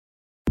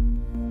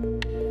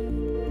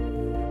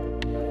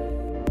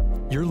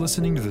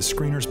listening to the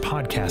Screeners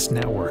Podcast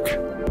Network.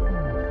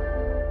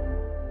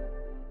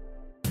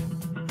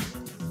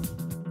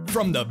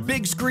 From the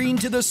big screen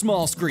to the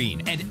small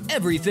screen and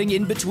everything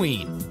in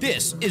between,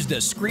 this is the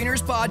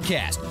Screeners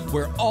Podcast,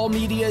 where all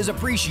media is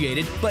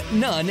appreciated, but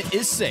none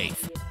is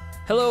safe.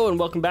 Hello and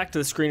welcome back to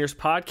the Screeners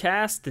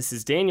Podcast. This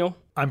is Daniel.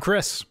 I'm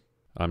Chris.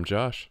 I'm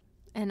Josh.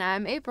 And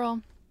I'm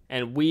April.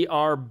 And we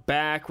are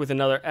back with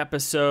another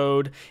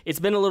episode.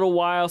 It's been a little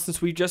while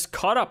since we just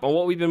caught up on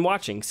what we've been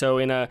watching. So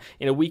in a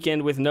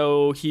weekend with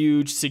no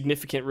huge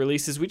significant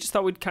releases, we just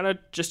thought we'd kind of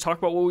just talk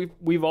about what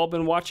we've all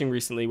been watching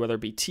recently, whether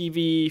it be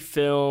TV,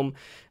 film,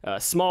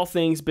 small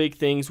things, big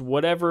things,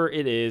 whatever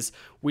it is.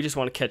 We just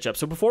want to catch up.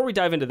 So before we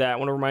dive into that, I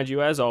want to remind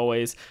you, as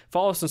always,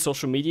 follow us on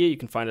social media. You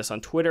can find us on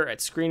Twitter at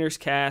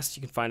ScreenersCast.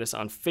 You can find us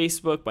on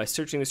Facebook by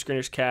searching the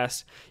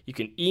ScreenersCast. You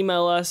can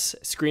email us,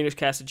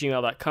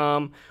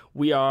 screenerscast@gmail.com.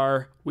 We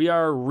are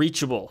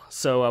reachable,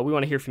 so we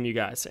want to hear from you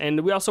guys.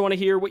 And we also want to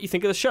hear what you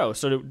think of the show.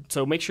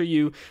 So make sure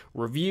you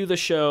review the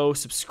show,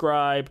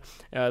 subscribe,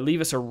 leave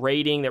us a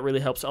rating. That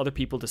really helps other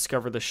people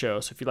discover the show.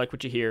 So if you like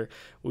what you hear,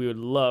 we would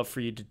love for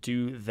you to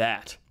do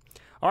that.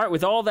 All right,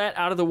 with all that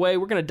out of the way,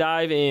 we're going to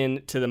dive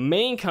into the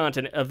main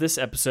content of this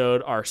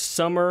episode, our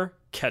summer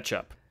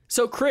catch-up.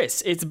 So,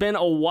 Chris, it's been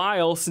a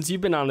while since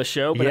you've been on the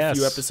show, but a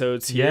few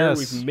episodes here. Yes.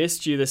 We've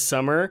missed you this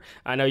summer.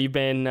 I know you've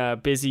been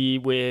busy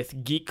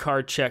with Geek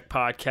Card Check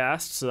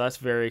podcast, so that's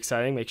very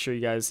exciting. Make sure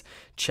you guys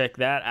check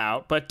that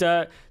out. But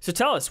so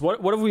tell us,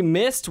 what have we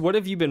missed? What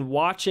have you been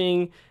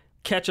watching?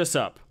 Catch us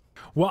up.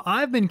 Well,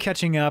 I've been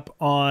catching up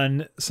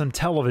on some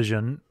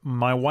television.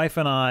 My wife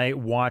and I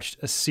watched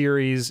a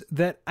series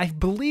that I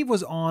believe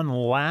was on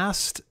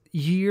last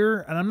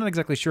year, and I'm not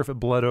exactly sure if it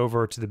bled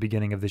over to the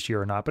beginning of this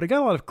year or not, but it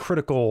got a lot of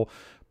critical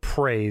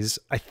praise,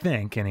 I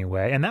think,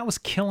 anyway, and that was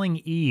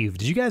Killing Eve.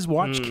 Did you guys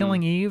watch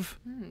Killing Eve?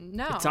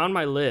 No. It's on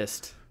my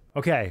list.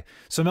 Okay,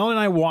 so Mel and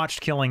I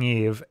watched Killing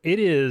Eve. It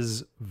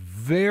is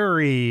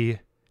very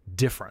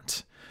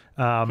different.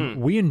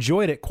 We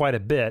enjoyed it quite a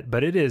bit,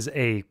 but it's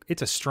a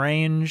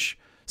strange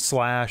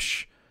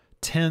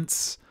 /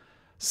 tense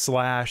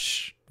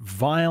 /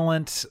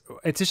 violent.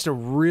 It's just a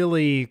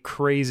really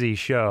crazy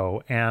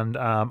show, and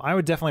I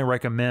would definitely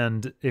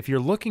recommend if you're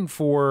looking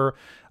for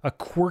a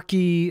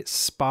quirky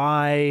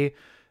spy.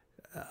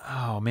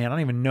 Oh man, I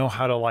don't even know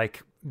how to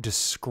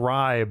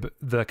describe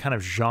the kind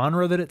of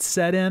genre that it's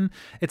set in.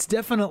 It's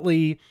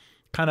definitely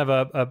kind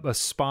of a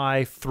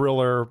spy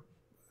thriller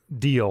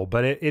deal,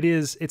 but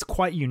it's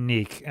quite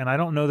unique, and I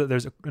don't know that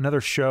there's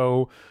another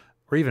show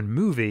or even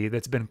movie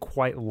that's been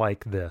quite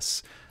like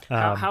this.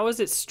 How is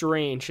it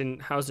strange,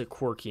 and how is it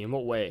quirky? In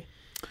what way?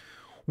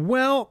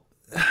 Well,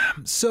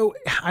 so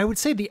I would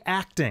say the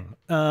acting.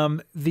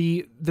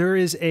 There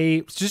is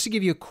just to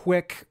give you a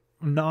quick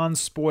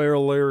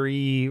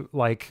non-spoilery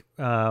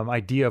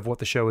idea of what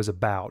the show is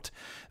about.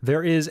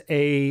 There is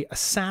a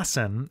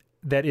assassin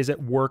that is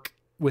at work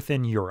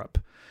within Europe.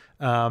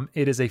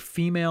 It is a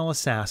female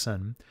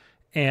assassin,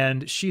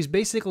 and she's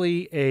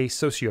basically a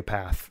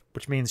sociopath,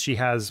 which means she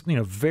has,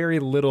 very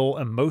little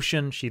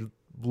emotion. She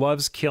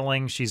loves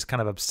killing. She's kind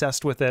of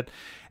obsessed with it.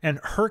 And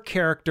her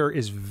character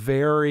is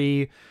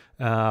very,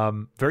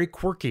 very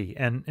quirky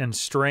and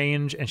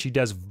strange. And she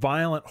does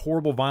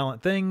horrible,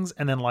 violent things.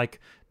 And then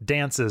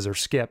dances or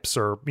skips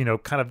or,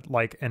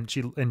 and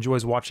she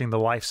enjoys watching the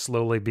life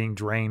slowly being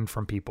drained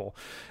from people.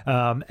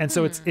 And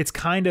so it's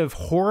kind of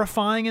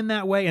horrifying in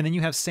that way. And then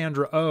you have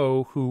Sandra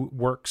Oh, who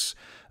works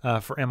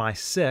for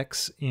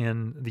MI6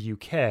 in the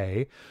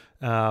UK.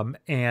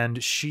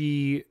 And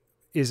she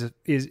is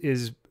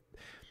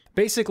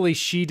basically,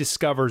 she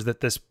discovers that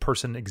this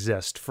person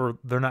exists.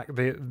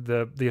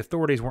 The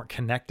authorities weren't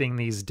connecting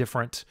these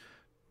different,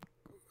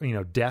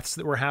 deaths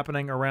that were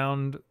happening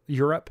around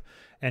Europe,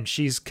 and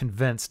she's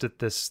convinced that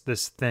this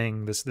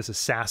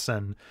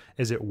assassin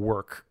is at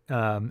work,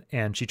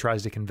 and she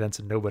tries to convince,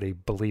 and nobody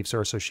believes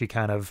her. So she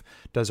kind of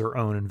does her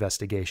own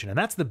investigation, and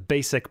that's the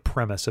basic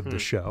premise of the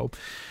show.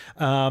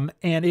 And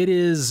it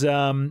is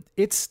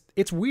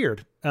it's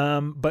weird,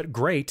 but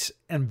great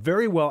and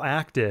very well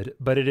acted.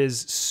 But it is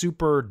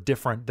super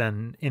different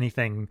than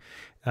anything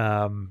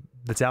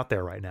that's out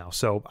there right now.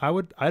 So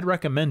I'd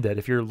recommend it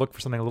if you're looking for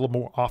something a little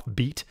more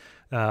offbeat,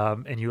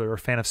 and you are a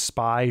fan of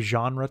spy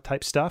genre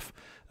type stuff.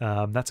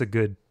 That's a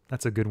good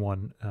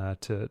one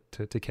to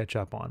catch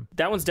up on.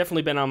 That one's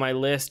definitely been on my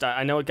list.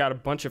 I know it got a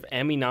bunch of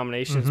Emmy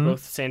nominations,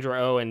 both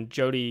Sandra Oh and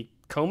Jodie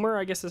Comer,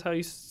 I guess is how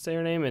you say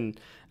her name. And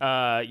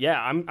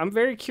I'm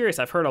very curious.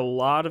 I've heard a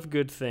lot of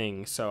good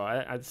things, so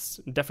I'm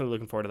definitely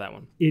looking forward to that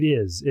one. It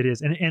is,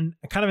 and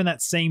kind of in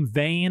that same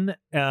vein.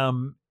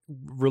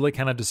 Really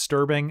kind of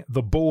disturbing.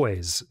 The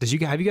Boys. Have you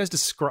guys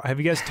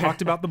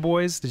talked about The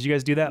Boys? Did you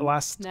guys do that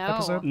last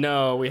episode?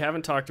 No, we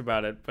haven't talked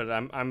about it, but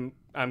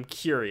I'm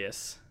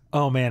curious.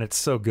 Oh man, it's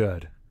so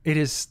good. It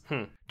is.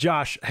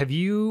 Josh, have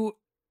you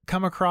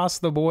come across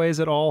The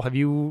Boys at all? Have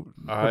you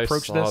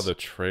approached this? I saw the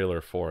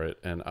trailer for it,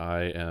 and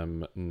I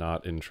am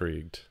not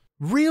intrigued.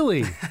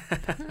 Really?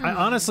 I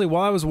honestly,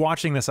 while I was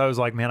watching this, I was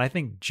like, man, I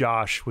think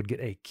Josh would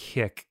get a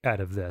kick out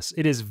of this.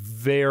 It is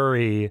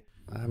very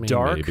I mean,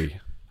 dark. maybe.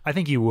 I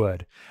think you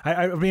would.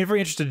 I'd be very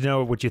interested to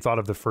know what you thought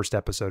of the first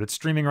episode. It's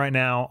streaming right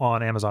now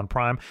on Amazon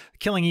Prime.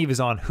 Killing Eve is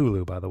on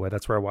Hulu, by the way.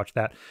 That's where I watched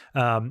that.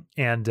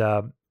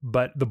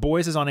 But The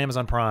Boys is on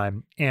Amazon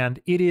Prime, and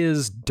it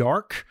is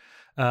dark.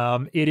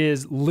 It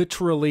is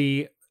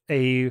literally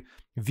a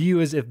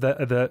view as if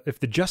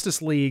the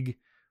Justice League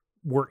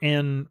were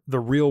in the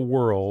real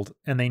world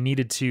and they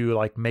needed to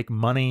like make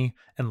money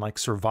and like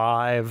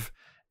survive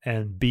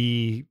and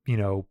be,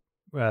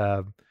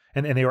 and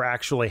they were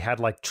actually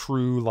had like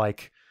true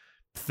like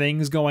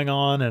things going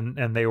on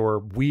and they were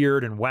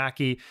weird and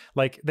wacky.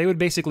 Like they would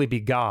basically be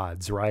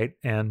gods, right?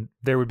 And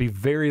there would be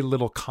very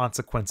little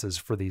consequences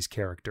for these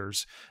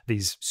characters,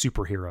 these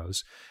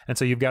superheroes. And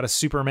so you've got a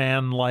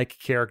Superman-like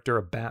character,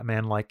 a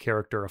Batman-like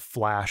character, a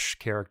Flash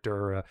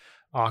character, a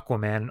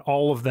Aquaman, and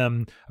all of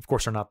them, of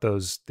course, are not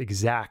those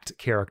exact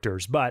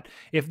characters. But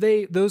if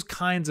those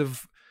kinds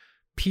of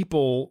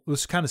people,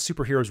 those kind of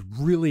superheroes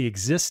really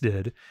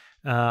existed,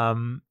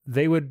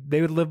 they would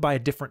live by a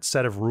different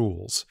set of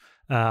rules.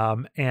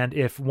 And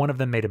if one of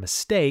them made a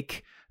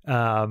mistake,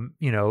 what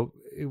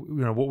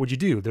would you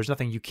do? There's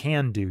nothing you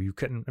can do. You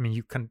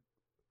can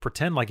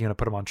pretend like you're going to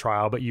put them on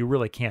trial, but you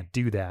really can't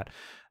do that.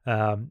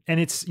 And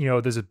it's,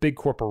 there's a big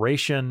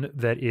corporation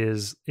that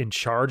is in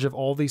charge of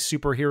all these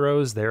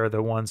superheroes. They're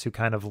the ones who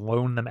kind of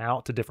loan them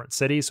out to different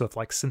cities. So if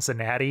like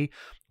Cincinnati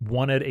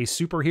wanted a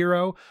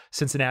superhero,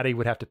 Cincinnati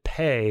would have to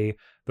pay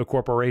the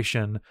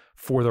corporation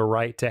for the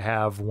right to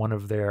have one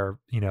of their,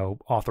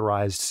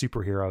 authorized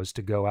superheroes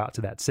to go out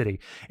to that city.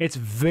 It's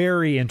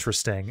very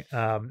interesting,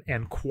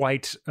 and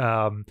quite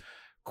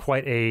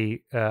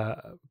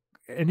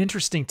an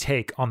interesting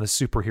take on the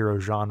superhero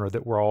genre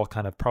that we're all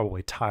kind of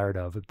probably tired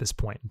of at this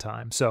point in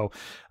time. So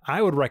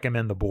I would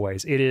recommend The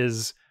Boys. It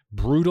is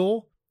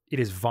brutal. It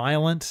is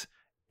violent.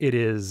 It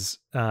is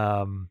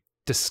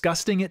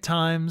disgusting at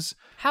times.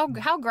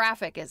 How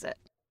graphic is it?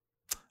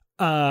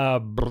 I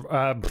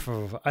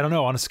don't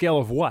know. On a scale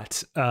of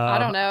what? I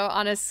don't know.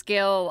 On a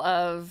scale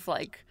of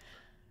like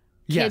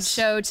kids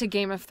show to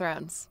Game of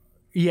Thrones.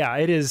 Yeah,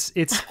 it is.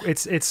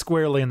 It's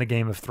squarely in the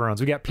Game of Thrones.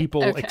 We got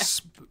people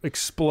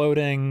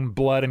exploding,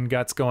 blood and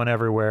guts going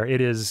everywhere.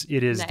 It is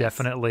nice.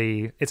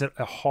 Definitely. It's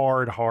a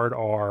hard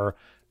R.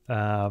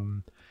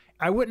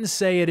 I wouldn't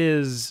say it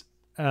is.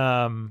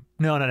 No,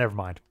 never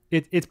mind.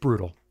 It's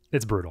brutal.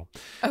 It's brutal.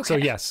 Okay. So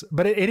yes,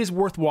 but it is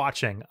worth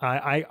watching.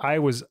 I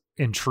was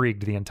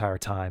intrigued the entire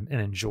time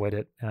and enjoyed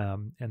it.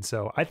 And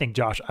so I think,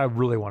 Josh, I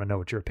really want to know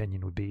what your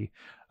opinion would be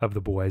of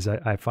The Boys.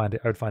 I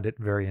would find it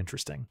very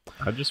interesting.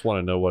 I just want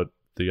to know what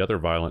the other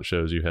violent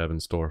shows you have in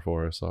store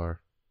for us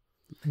are.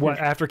 What,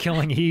 after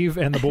Killing Eve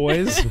and The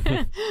Boys?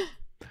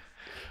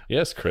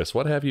 Yes, Chris,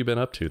 what have you been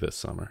up to this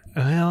summer?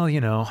 Well,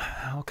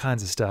 all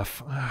kinds of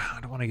stuff. I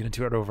don't want to get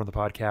into it over on the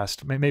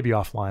podcast. Maybe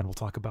offline we'll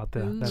talk about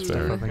that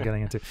stuff I've been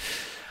getting into.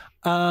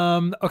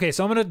 Okay,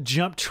 so I'm going to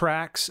jump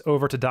tracks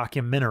over to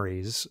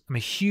documentaries. I'm a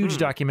huge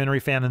documentary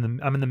fan,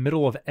 and I'm in the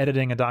middle of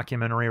editing a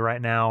documentary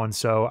right now, and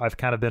so I've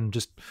kind of been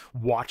just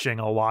watching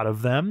a lot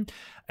of them.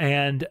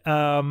 And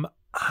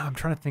I'm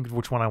trying to think of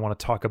which one I want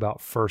to talk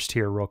about first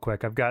here real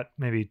quick. I've got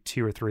maybe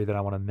 2 or 3 that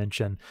I want to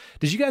mention.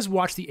 Did you guys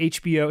watch the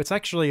HBO? It's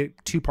actually a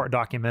 2-part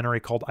documentary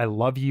called I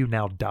Love You,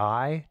 Now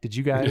Die. Did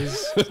you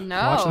guys watch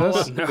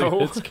this? No.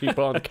 Let's keep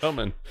on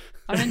coming.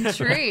 I'm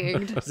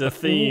intrigued. It's a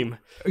theme.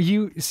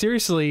 You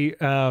seriously,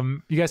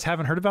 you guys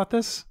haven't heard about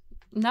this?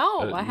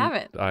 No, I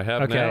haven't. I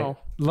have now.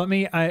 Let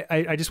me,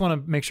 I just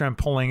want to make sure I'm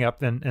pulling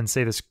up and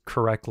say this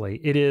correctly.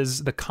 It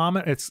is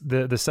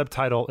the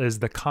subtitle is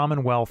The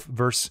Commonwealth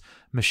versus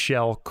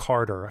Michelle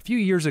Carter. A few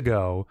years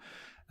ago,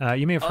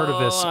 you may have heard of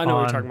this I know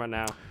what you're talking about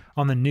now.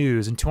 On the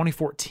news in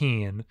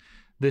 2014.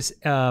 This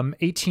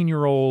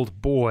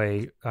 18-year-old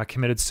boy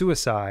committed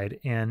suicide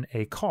in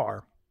a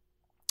car.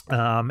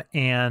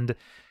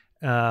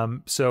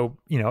 So,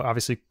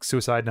 obviously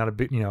suicide,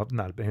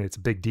 it's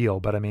a big deal,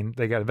 but I mean,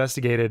 they got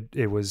investigated.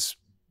 It was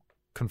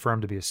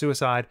confirmed to be a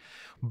suicide,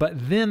 but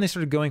then they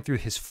started going through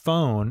his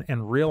phone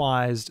and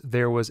realized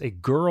there was a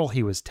girl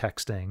he was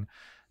texting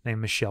named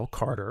Michelle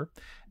Carter.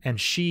 And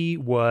she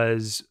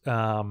was,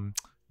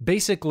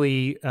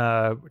 basically,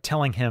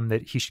 telling him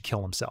that he should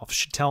kill himself.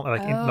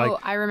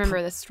 I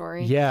remember this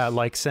story. Yeah.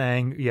 Like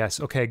saying,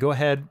 yes, okay, go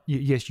ahead.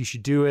 Yes, you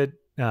should do it.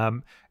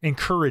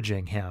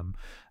 Encouraging him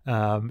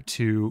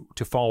to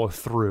follow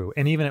through.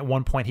 And even at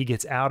one point he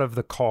gets out of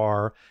the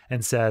car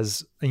and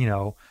says,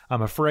 I'm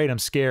afraid, I'm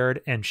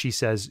scared. And she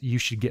says, you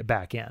should get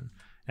back in.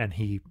 And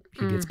he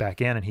gets back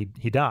in and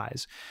he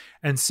dies.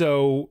 And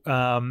so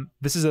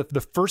this is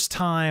the first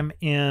time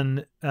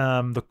in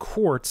the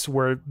courts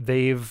where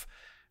they've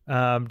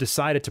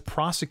decided to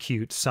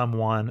prosecute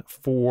someone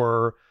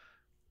for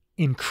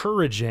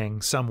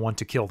encouraging someone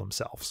to kill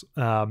themselves.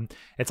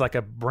 It's like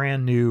a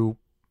brand new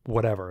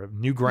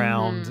new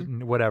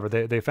ground, whatever.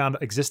 They found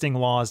existing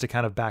laws to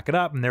kind of back it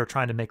up, and they're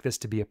trying to make this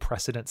to be a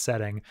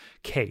precedent-setting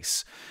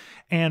case.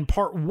 And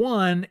part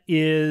 1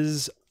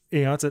 is,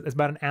 it's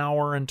about an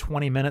hour and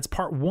 20 minutes.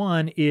 Part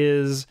 1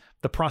 is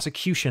the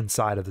prosecution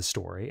side of the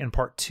story, and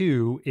part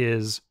 2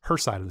 is her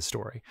side of the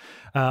story.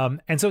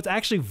 And so it's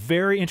actually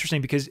very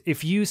interesting, because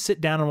if you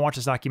sit down and watch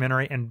this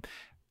documentary and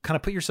kind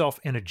of put yourself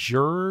in a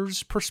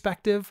juror's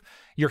perspective,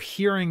 you're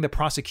hearing the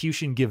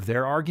prosecution give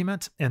their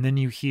argument, and then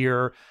you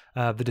hear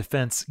the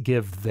defense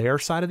give their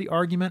side of the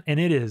argument, and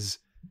it is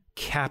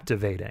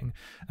captivating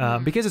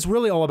because it's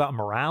really all about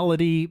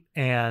morality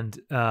and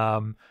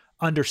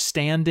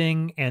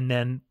understanding, and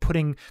then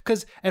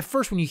because at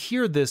first when you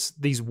hear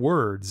these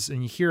words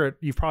and you hear it,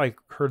 you've probably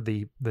heard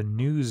the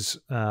news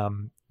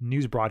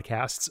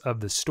broadcasts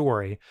of the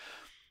story.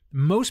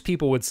 Most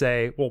people would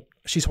say, well,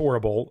 she's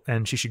horrible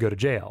and she should go to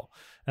jail.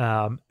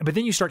 But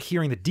then you start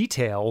hearing the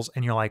details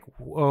and you're like,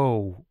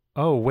 whoa,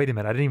 wait a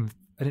minute. I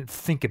didn't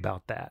think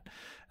about that.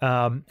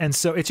 And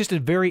so it's just a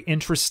very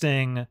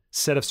interesting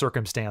set of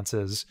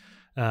circumstances.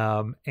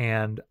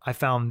 And I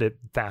found it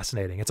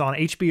fascinating. It's on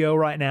HBO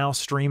right now,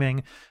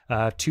 streaming,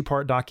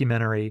 2-part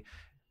documentary.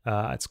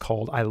 It's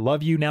called I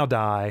Love You Now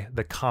Die,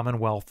 The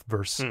Commonwealth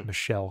versus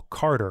Michelle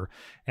Carter.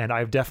 And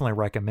I definitely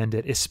recommend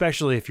it,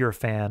 especially if you're a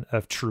fan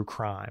of true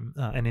crime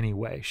in any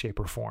way, shape,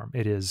 or form.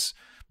 It's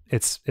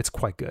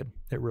quite good.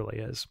 It really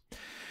is.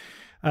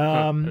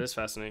 It is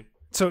fascinating.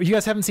 So you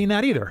guys haven't seen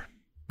that either.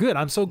 Good.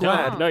 I'm so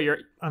glad. No,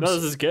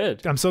 this is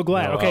good. I'm so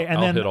glad. No, okay.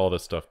 I'll hit all the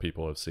stuff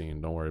people have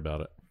seen. Don't worry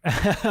about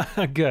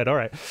it. Good. All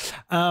right.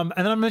 And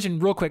then I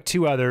mentioned real quick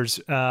 2 others.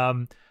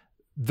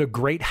 The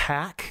Great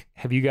Hack.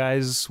 Have you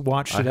guys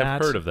watched that? I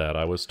have heard of that.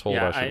 I was told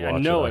I should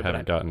watch it. I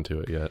haven't gotten to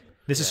it yet.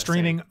 This is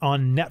streaming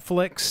on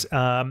Netflix.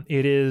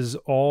 It is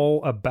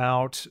all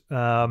about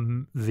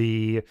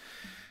Cambridge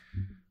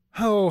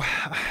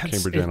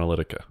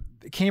Analytica.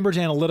 Cambridge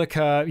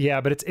Analytica,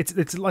 yeah, but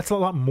it's a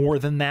lot more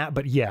than that.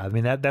 But yeah, I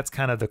mean that's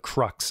kind of the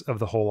crux of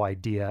the whole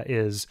idea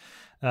is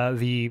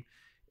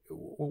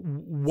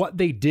what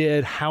they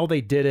did, how they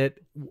did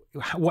it,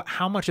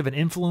 how much of an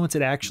influence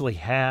it actually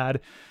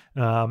had,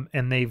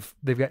 and they've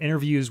got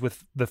interviews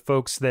with the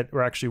folks that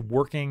are actually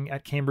working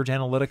at Cambridge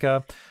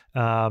Analytica.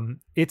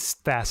 It's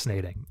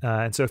fascinating,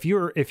 and so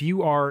if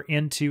you are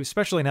into,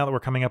 especially now that we're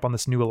coming up on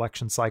this new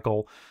election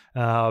cycle,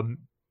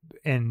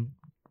 and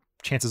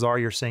chances are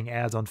you're seeing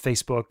ads on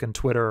Facebook and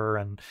Twitter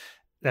and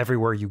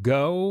everywhere you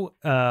go,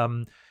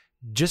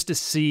 just to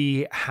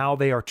see how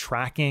they are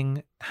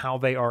tracking, how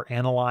they are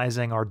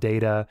analyzing our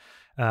data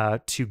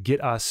to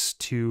get us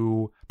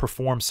to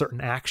perform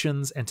certain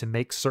actions and to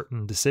make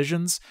certain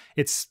decisions.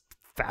 It's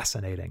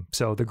fascinating.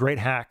 So The Great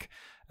Hack,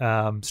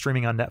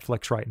 streaming on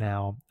Netflix right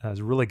now,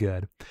 is really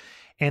good.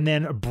 And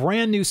then a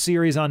brand new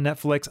series on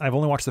Netflix. I've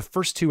only watched the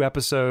first 2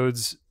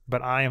 episodes,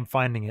 but I am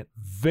finding it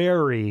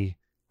very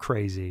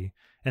crazy.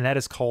 And that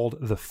is called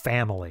The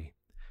Family.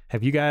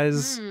 Have you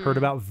guys heard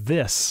about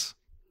this?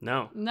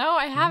 No,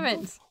 I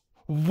haven't.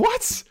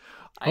 What?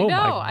 I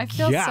know. I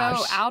feel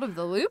so out of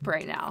the loop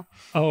right now.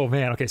 Oh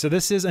man. Okay. So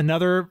this is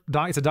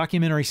it's a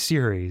documentary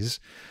series.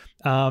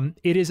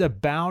 It is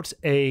about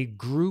a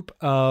group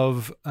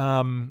of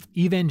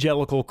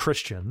evangelical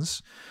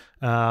Christians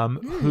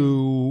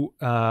who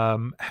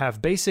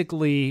have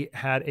basically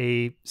had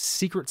a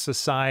secret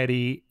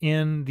society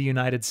in the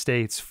United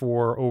States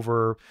for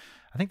over,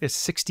 I think there's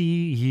 60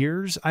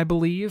 years, I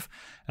believe.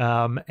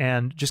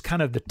 And just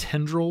kind of the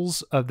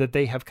tendrils that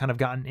they have kind of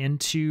gotten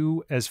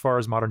into as far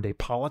as modern day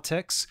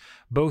politics,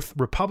 both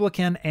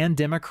Republican and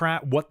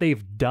Democrat, what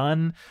they've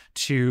done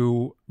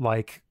to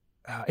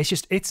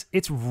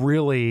it's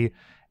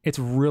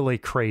really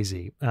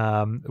crazy.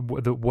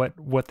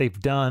 What they've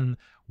done,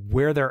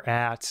 where they're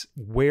at,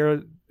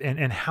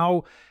 and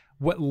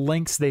what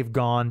lengths they've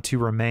gone to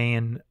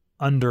remain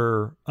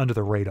under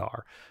the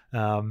radar.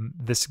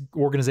 This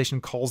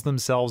organization calls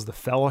themselves the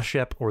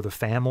Fellowship or the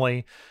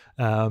Family,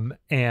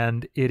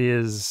 and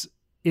it's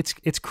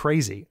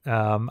crazy.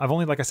 I've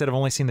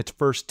only seen the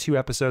first 2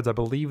 episodes. I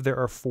believe there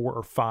are 4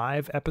 or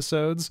 5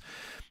 episodes,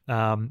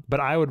 but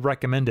I would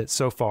recommend it.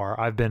 So far,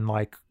 I've been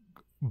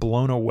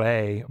blown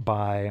away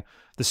by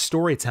the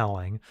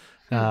storytelling.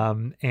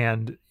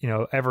 And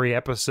every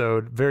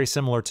episode, very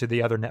similar to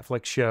the other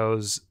Netflix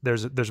shows,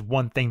 there's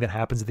one thing that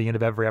happens at the end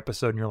of every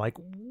episode and you're like,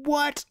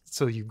 what?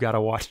 So you've got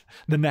to watch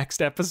the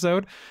next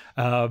episode.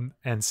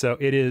 And so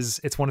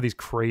it's one of these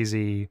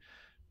crazy,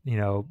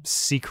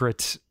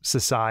 secret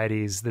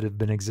societies that have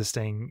been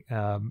existing,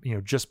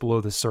 just below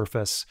the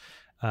surface,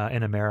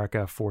 in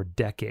America for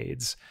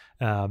decades,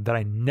 that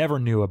I never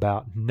knew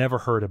about, never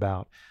heard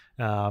about.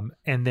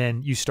 And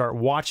then you start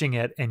watching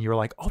it and you're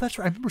like, oh, that's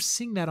right. I remember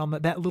seeing that on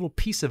that little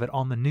piece of it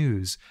on the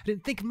news. I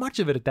didn't think much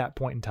of it at that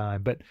point in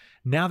time, but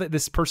now that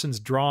this person's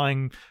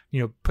drawing,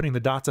 putting the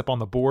dots up on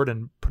the board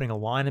and putting a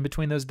line in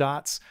between those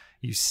dots,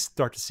 you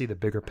start to see the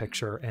bigger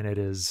picture, and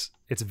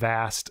it's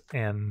vast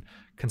and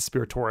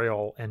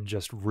conspiratorial and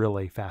just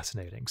really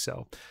fascinating.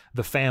 So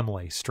The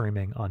Family,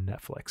 streaming on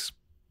Netflix.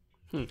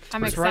 I'm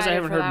surprised I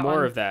haven't heard more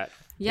one. of that.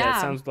 Yeah,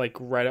 it sounds like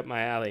right up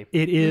my alley.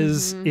 It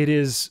is.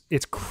 Mm-hmm.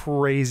 It's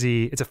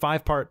crazy. It's a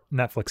 5-part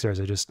Netflix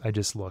series. I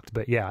just looked,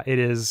 but yeah, it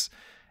is.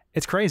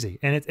 It's crazy,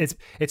 and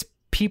it's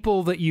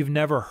people that you've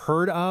never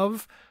heard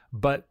of,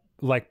 but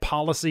like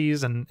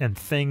policies and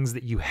things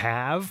that you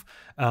have.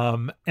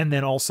 And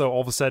then also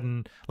all of a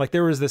sudden, like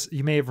there was this,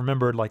 you may have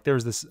remembered, like there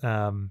was this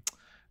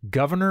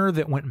governor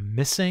that went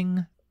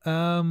missing 2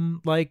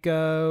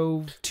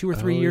 or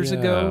 3 years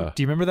ago.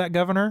 Do you remember that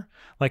governor?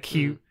 Like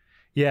he,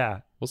 yeah.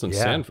 Wasn't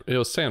Sanford? It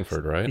was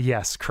Sanford, right?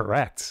 Yes,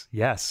 correct.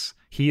 Yes.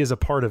 He is a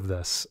part of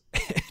this.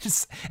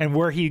 And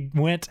where he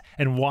went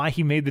and why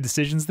he made the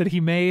decisions that he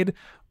made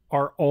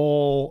are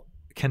all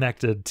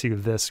connected to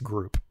this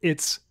group.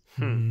 It's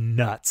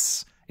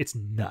nuts. It's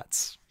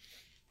nuts.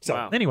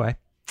 So anyway.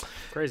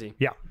 Crazy.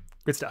 Yeah.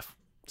 Good stuff.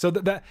 So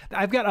that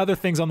I've got other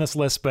things on this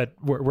list, but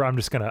where I'm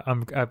just gonna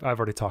I've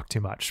already talked too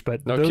much.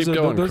 But no, those keep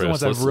going, are the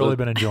ones I've really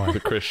been enjoying.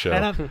 The Chris show.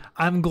 And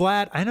I'm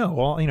glad. I know.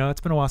 Well,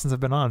 it's been a while since I've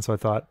been on, so I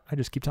thought I'd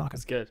just keep talking.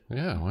 That's good.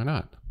 Yeah, why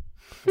not?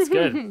 That's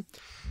good.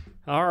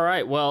 All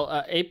right.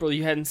 Well, April,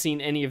 you hadn't seen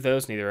any of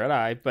those, neither had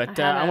I. But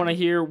I want to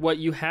hear what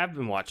you have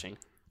been watching.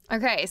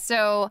 Okay,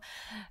 so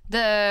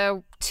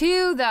the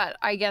two that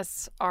I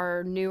guess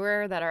are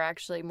newer, that are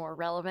actually more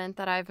relevant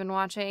that I've been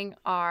watching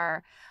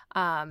are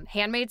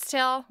Handmaid's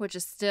Tale, which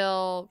is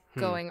still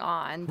going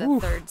on, the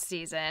third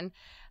season.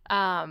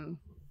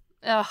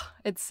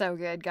 It's so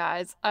good,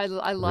 guys. I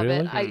love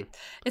it.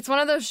 It's one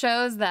of those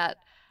shows that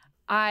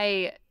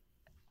I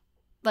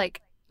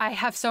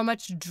have so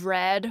much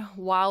dread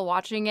while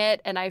watching it,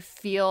 and I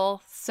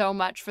feel so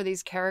much for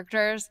these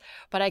characters,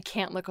 but I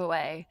can't look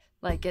away.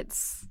 Like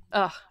it's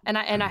and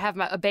I have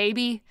a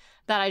baby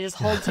that I just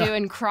hold to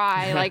and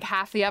cry like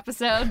half the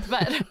episode,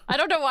 but I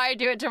don't know why I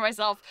do it to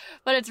myself,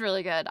 but it's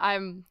really good.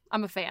 I'm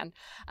a fan.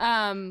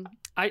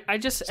 I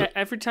just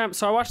every time,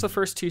 so I watched the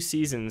first 2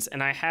 seasons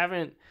and I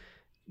haven't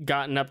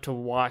gotten up to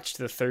watch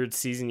the 3rd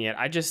season yet.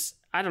 I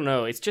don't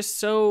know. It's just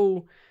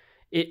so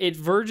it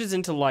verges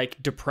into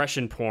like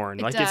depression porn.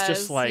 It's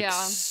just like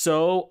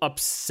so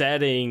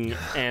upsetting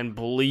and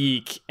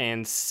bleak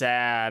and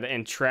sad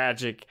and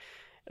tragic.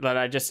 But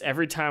I just,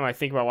 every time I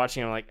think about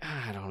watching it, I'm like,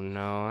 I don't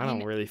know. I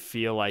don't really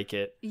feel like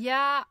it.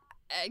 Yeah,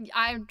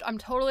 I'm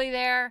totally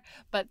there.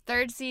 But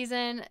 3rd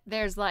season,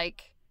 there's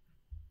like,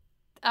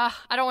 I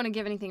don't want to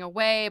give anything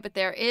away, but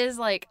there is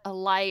like a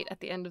light at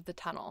the end of the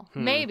tunnel.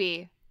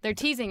 Maybe. They're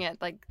teasing it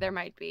like there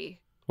might be.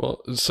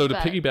 Well, so to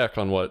piggyback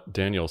on what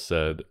Daniel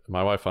said,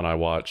 my wife and I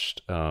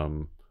watched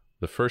the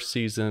first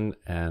season,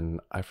 and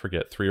I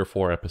forget 3 or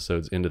 4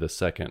 episodes into the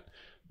second.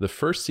 The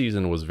first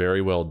season was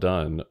very well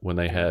done when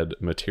they had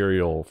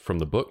material from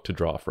the book to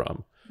draw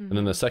from. And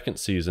then the second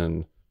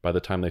season, by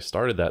the time they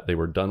started that, they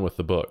were done with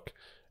the book.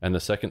 And the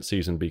second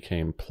season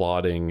became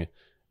plodding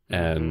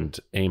and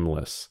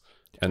aimless.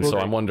 And so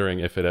I'm wondering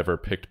if it ever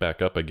picked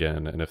back up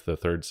again. And if does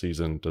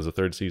the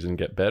third season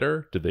get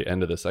better? Did the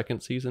end of the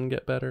second season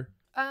get better?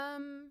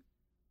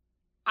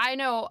 I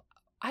know.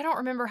 I don't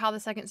remember how the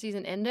second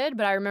season ended,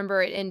 but I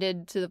remember it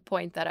ended to the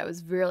point that I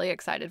was really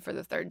excited for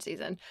the 3rd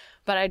season,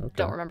 but I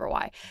don't remember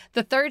why.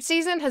 The 3rd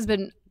season has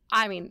been,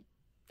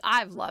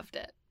 I've loved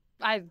it.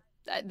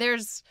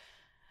 There's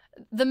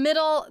the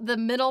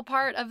middle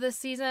part of this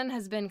season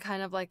has been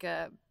kind of like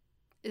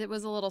it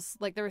was a little,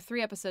 like there were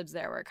 3 episodes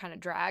there where it kind of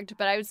dragged,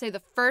 but I would say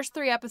the first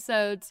 3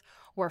 episodes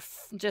were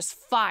just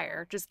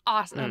fire, just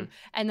awesome.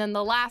 And then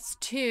the last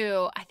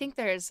 2, I think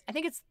there's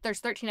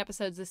 13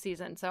 episodes this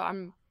season. So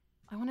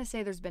I want to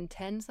say there's been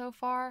 10 so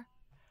far.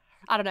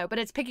 I don't know, but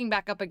it's picking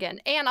back up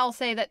again. And I'll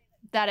say that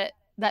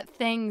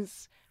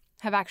things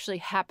have actually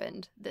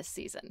happened this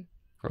season.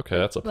 Okay,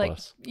 that's a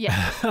plus.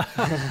 Yeah.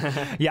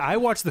 Yeah, I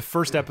watched the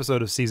first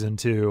episode of season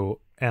 2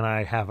 and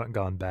I haven't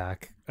gone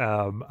back.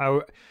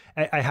 I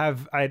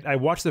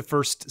watched the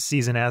first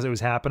season as it was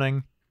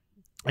happening,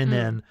 and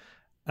then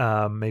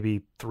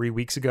maybe 3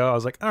 weeks ago I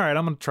was like, all right,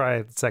 I'm gonna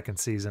try the second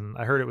season.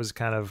 I heard it was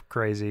kind of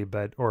crazy,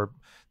 or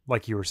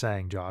like you were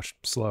saying, Josh,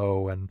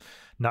 slow and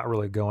not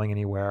really going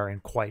anywhere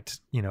and quite,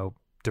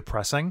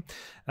 depressing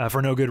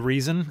for no good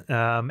reason.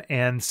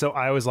 And so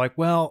I was like,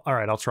 well, all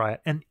right, I'll try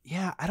it. And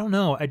yeah, I don't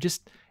know.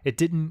 It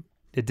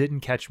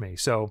didn't catch me.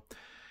 So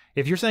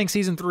if you're saying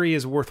season 3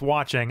 is worth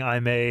watching, I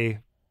may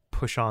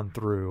push on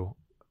through.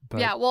 But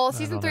yeah, well,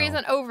 season 3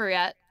 isn't over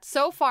yet.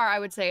 So far, I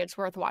would say it's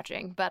worth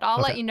watching, but I'll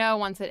let you know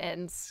once it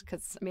ends,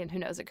 because, who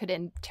knows, it could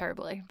end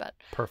terribly, but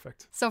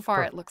perfect. So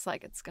far, it looks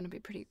like it's going to be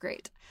pretty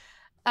great.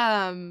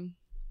 And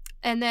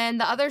then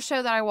the other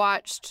show that I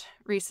watched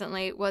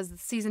recently was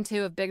season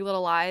 2 of Big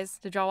Little Lies.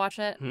 Did y'all watch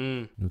it?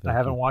 I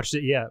haven't watched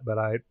it yet, but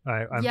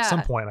at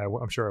some point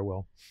I'm sure I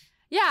will.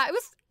 Yeah, it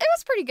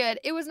was pretty good.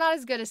 It was not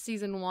as good as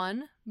season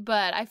 1,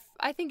 but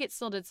I think it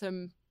still did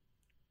some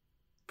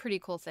pretty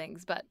cool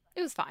things, but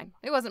it was fine.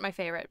 It wasn't my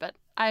favorite, but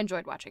I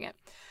enjoyed watching it.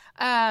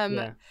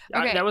 Okay.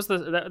 That was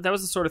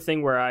the sort of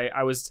thing where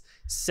I was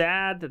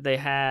sad that they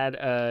had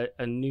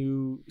a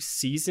new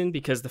season,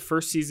 because the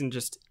first season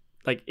just,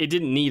 like, it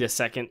didn't need a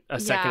second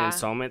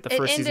installment. The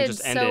first season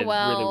just ended really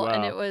well,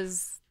 and it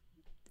was,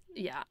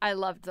 I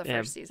loved the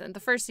first season. The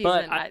first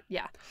season,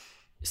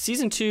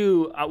 Season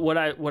 2, what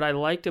I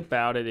liked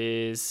about it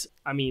is,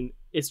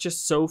 it's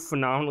just so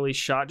phenomenally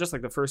shot, just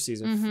like the first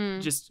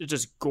season.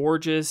 Just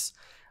gorgeous.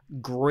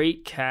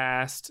 great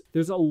cast.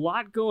 There's a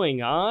lot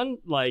going on,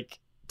 like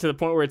to the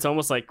point where it's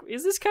almost like,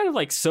 is this kind of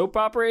like soap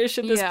opera-ish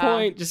at this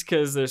point? Just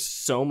because there's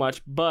so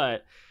much.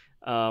 But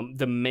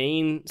the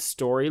main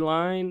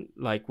storyline,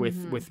 like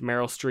with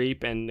Meryl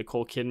Streep and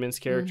Nicole Kidman's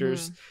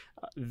characters,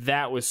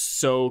 that was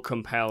so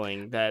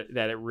compelling that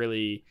it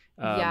really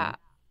kind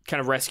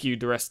of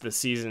rescued the rest of the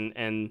season.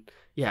 And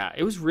yeah,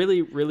 it was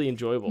really, really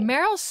enjoyable.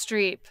 Meryl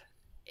Streep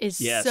is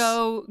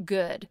so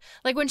good.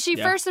 Like when she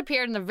first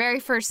appeared in the very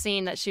first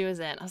scene that she was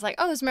in, I was like,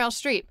 oh, it's Meryl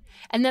Streep.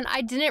 And then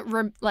I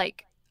didn't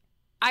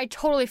I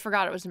totally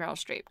forgot it was Meryl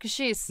Streep because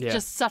she's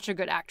just such a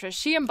good actress.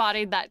 She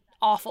embodied that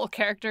awful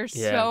character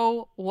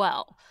so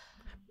well.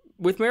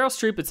 With Meryl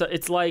Streep,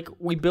 it's like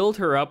we build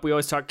her up. We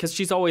always talk because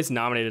she's always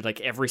nominated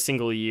like every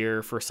single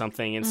year for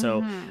something. And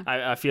so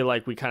I feel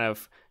like we kind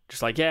of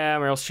just like, yeah,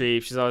 Meryl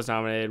Streep, she's always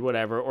nominated,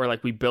 whatever. Or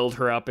like we build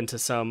her up into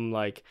some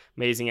like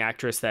amazing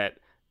actress that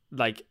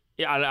like,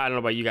 I don't know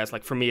about you guys.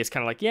 Like for me, it's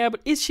kind of like, yeah,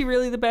 but is she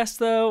really the best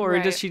though? Or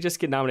does she just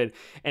get nominated?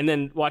 And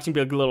then watching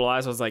Big Little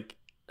Lies, I was like,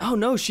 oh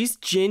no, she's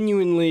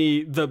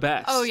genuinely the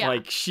best. Oh yeah.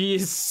 Like she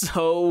is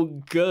so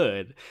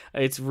good.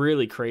 It's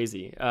really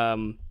crazy.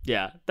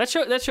 Yeah. That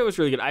show was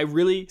really good. I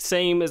really,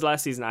 same as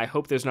last season. I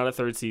hope there's not a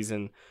third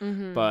season.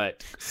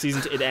 But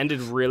it ended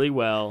really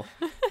well.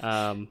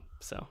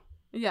 So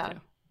yeah.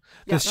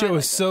 This show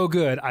is so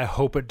good. I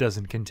hope it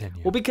doesn't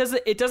continue. Well, because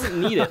it doesn't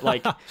need it.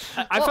 Like,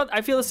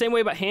 I feel the same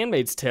way about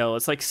Handmaid's Tale.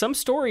 It's like some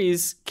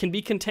stories can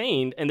be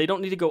contained, and they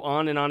don't need to go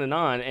on and on and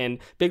on. And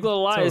Big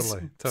Little Lies,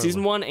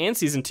 season 1 and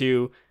season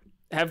 2,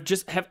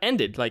 have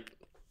ended. Like,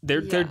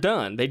 they're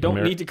done. They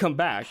don't need to come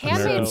back.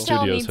 Handmaid's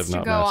Tale needs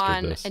to go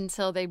on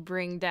until they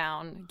bring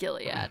down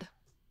Gilead,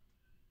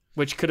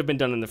 which could have been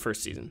done in the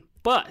first season.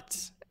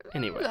 But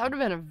anyway, that would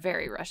have been a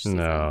very rushed season.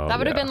 That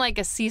would have been like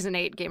a season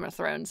 8 Game of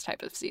Thrones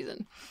type of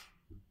season.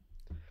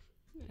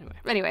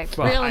 Anyway,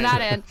 reeling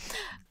that in.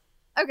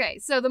 Okay,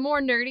 so the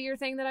more nerdier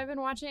thing that I've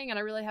been watching, and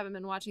I really haven't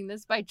been watching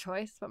this by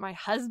choice, but my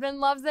husband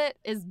loves it,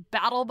 is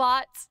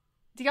BattleBots.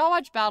 Do y'all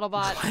watch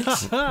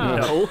BattleBots?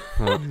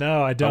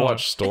 No, I don't. I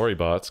watch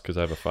Storybots because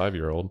I have a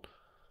 5-year-old.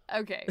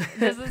 Okay,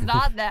 this is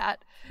not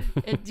that.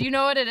 Do you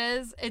know what it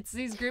is? It's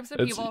these groups of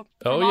people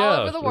from all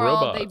over the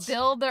world. Robots. They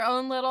build their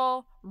own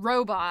little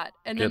robot,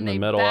 and Get then they in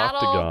the metal battle.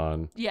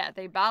 octagon. Yeah,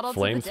 they battle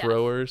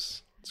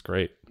Flamethrowers. It's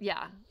great.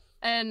 Yeah,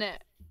 and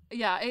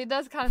yeah, it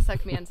does kind of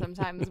suck me in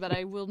sometimes, but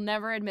I will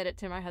never admit it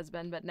to my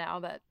husband. But now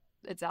that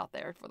it's out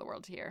there for the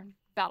world to hear,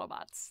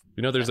 BattleBots.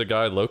 You know, there's a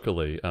guy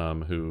locally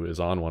who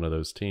is on one of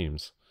those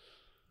teams.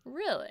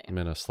 Really? I'm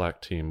in a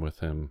Slack team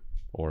with him,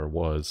 or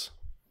was.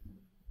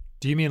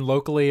 Do you mean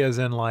locally, as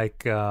in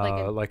like in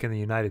the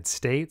United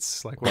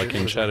States, like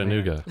in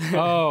Chattanooga?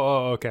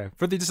 Okay.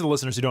 For just the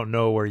listeners who don't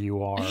know where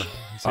you are,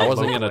 I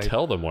wasn't going to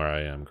tell them where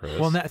I am, Chris.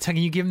 Well, can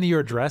you give them your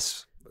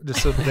address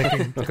just so that they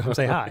can come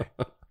say hi?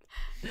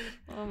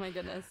 Oh my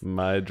goodness.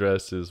 My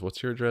address is.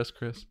 What's your address,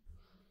 Chris?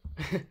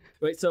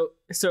 Wait, so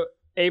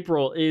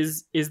April,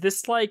 is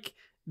this like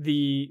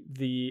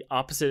the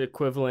opposite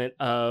equivalent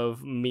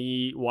of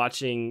me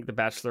watching The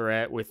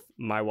Bachelorette with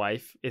my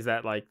wife? Is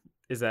that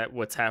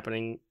what's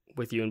happening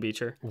with you and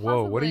Beecher?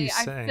 Whoa, what are you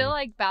saying? I feel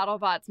like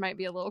BattleBots might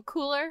be a little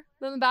cooler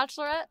than The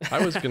Bachelorette.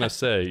 I was gonna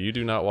say, you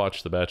do not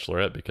watch The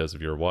Bachelorette because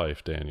of your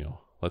wife,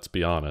 Daniel. Let's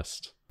be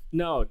honest.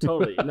 No,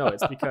 totally. No,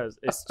 it's because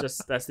it's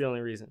just that's the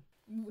only reason.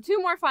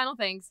 2 more final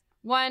things.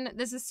 One,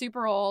 this is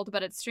super old,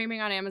 but it's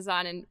streaming on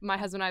Amazon, and my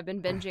husband and I have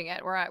been binging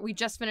it. We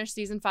just finished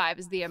season 5,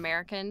 is The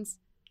Americans.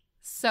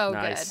 So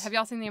nice. Good. Have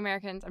y'all seen The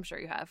Americans? I'm sure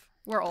you have.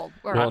 We're old.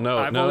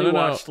 I've only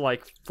watched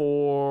like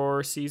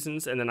 4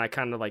 seasons, and then I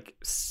kind of like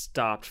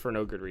stopped for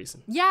no good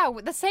reason. Yeah,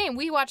 the same.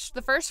 We watched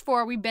the first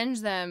 4. We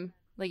binged them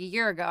like a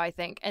year ago, I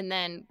think, and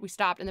then we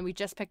stopped, and then we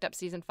just picked up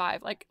season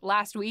 5 like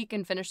last week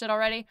and finished it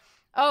already.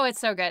 Oh,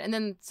 it's so good. And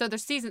then so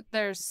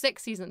there's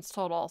 6 seasons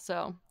total,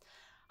 so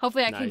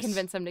hopefully I can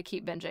convince them to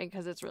keep binging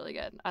because it's really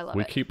good. I love it.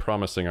 We keep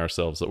promising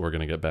ourselves that we're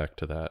going to get back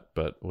to that,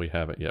 but we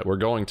haven't yet. We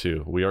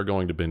are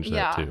going to binge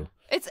that too.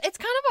 It's kind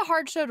of a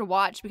hard show to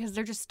watch because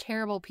they're just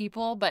terrible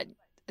people, but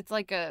it's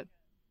like I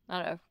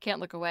don't know, can't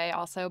look away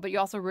also, but you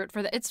also root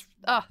for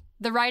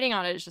the writing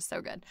on it is just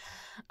so good.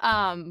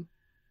 And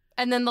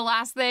then the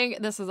last thing,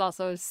 this is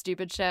also a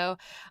stupid show.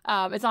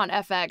 It's on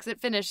FX. It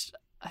finished,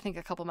 I think,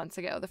 a couple months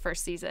ago, the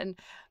first season,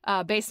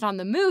 based on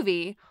the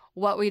movie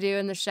What We Do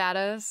in the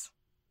Shadows.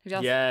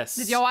 Yes.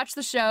 Did y'all watch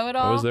the show at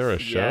all? Was there a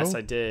show? Yes,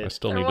 I did. I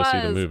still need to see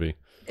the movie.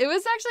 It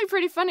was actually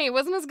pretty funny. It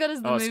wasn't as good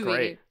as the movie,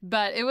 great.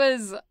 but it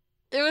was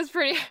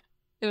pretty.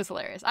 It was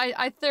hilarious.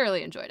 I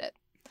thoroughly enjoyed it.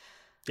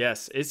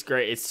 Yes, it's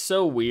great. It's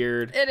so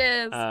weird. It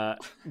is.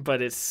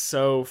 But it's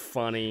so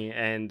funny,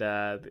 and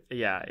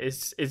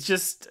it's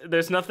just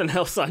there's nothing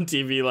else on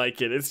TV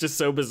like it. It's just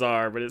so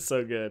bizarre, but it's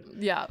so good.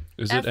 Yeah.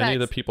 Is it any of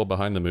the people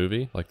behind the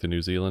movie, like the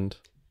New Zealand?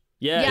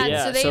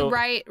 Yeah. So they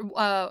write.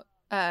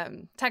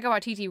 Taika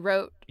Waititi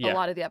wrote a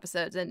lot of the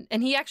episodes, and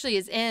he actually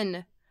is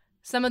in.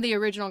 Some of the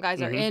original guys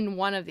are in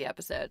one of the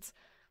episodes.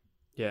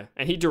 Yeah,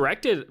 and he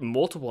directed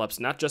multiple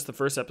episodes, not just the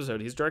first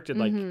episode. He's directed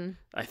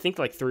I think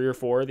 3 or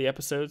 4 of the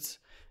episodes.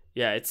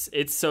 Yeah, it's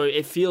so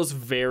it feels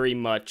very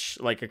much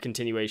like a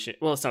continuation.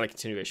 Well, it's not a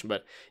continuation,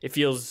 but it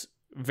feels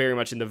very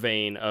much in the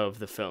vein of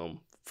the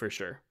film for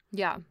sure.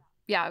 Yeah.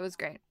 Yeah, it was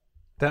great.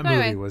 That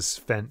Anyway. movie was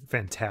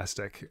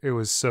fantastic. It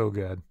was so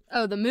good.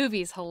 Oh, the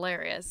movie's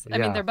hilarious. I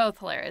mean, Yeah. they're both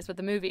hilarious, but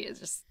the movie is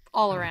just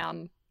all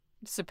around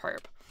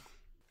superb.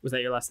 Was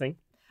that your last thing?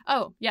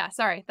 Oh, yeah,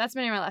 sorry. That's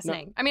been my last No.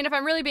 thing. I mean, if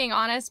I'm really being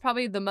honest,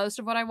 probably the most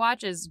of what I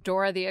watch is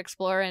Dora the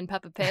Explorer and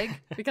Peppa Pig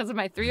because of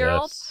my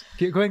 3-year-old. Yes.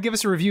 Go ahead and give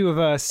us a review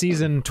of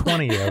season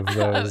 20 of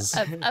those.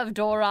 of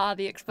Dora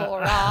the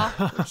Explorer,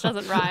 which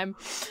doesn't rhyme.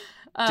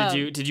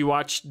 Did you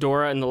watch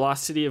Dora and the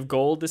Lost City of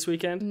Gold this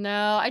weekend?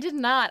 No, I did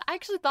not. I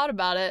actually thought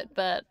about it,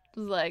 but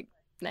was like,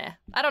 nah.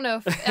 I don't know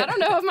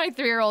if my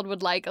 3-year-old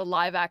would like a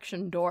live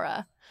action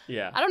Dora.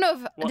 Yeah. I don't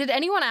know if did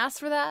anyone ask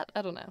for that?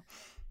 I don't know.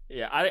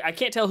 Yeah, I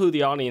can't tell who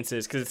the audience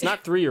is because it's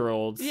not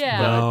 3-year-olds. Yeah.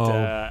 But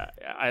No.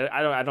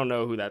 I don't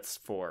know who that's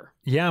for.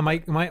 Yeah,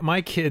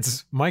 my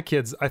kids,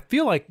 I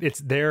feel like it's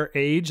their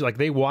age. Like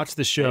they watched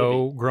the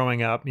show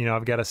growing up. You know,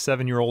 I've got a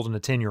 7-year-old and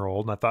a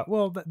 10-year-old, and I thought,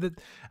 well,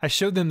 I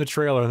showed them the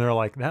trailer, and they're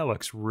like, "That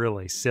looks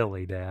really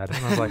silly, Dad."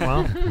 And I was like,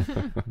 "Well,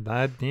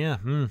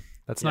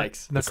 that's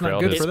Yikes. not Crowd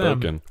good has for them.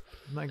 spoken.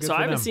 Not good So for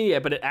I haven't them." seen it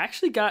yet, but it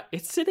actually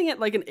it's sitting at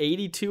like an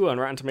 82 on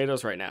Rotten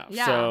Tomatoes right now.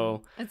 Yeah,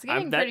 So it's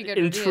getting that pretty good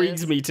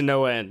intrigues reviews. me to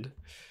no end.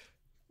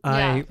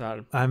 I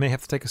Thought- I may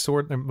have to take a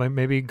sword and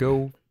maybe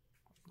go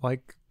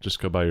Just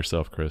go by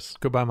yourself, Chris.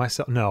 go by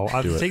myself. No,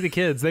 I'll Do it. take the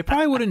kids. They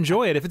probably would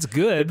enjoy it if it's They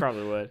good.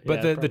 probably would. But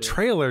Yeah, the probably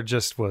trailer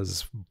just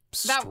was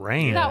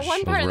strange. That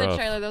one part of the rough.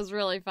 trailer that was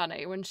really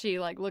funny when she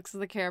like looks at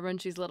the camera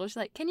and she's little. She's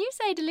like, "Can you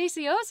say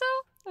delicioso?"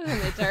 And then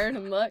they turn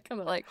and look and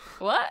they're like,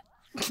 "What?"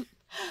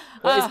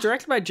 Well, it's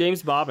directed by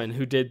James Bobbin,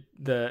 who did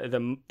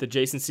the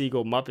Jason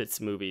Segel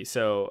Muppets movie.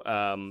 So,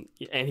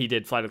 and he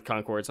did Flight of the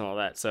Conchords and all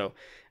that. So,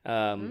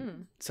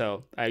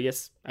 so I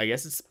guess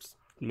it's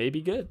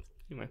maybe good.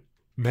 Anyway,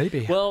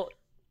 Maybe. well,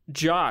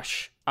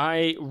 Josh,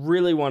 I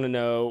really want to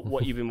know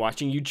what you've been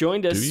watching. You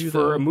joined us Do you, for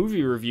though? a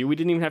movie review. We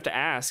didn't even have to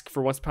ask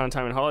for Once Upon a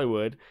Time in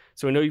Hollywood.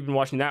 So I know you've been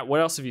watching that. What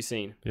else have you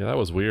seen? Yeah, that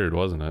was weird,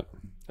 wasn't it?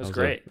 That was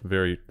great.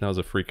 That was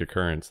a freak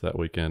occurrence that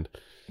weekend.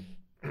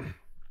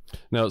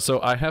 No, so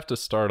I have to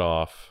start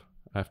off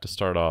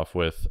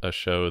with a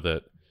show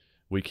that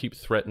we keep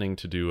threatening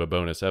to do a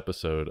bonus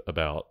episode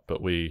about,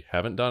 but we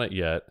haven't done it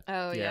yet,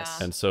 Oh Yes.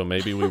 yeah. and so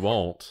maybe we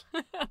won't.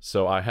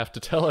 So I have to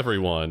tell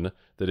everyone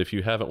that if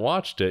you haven't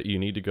watched it, you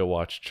need to go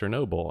watch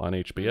Chernobyl on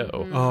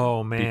HBO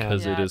Oh man.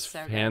 because Yeah, it is it's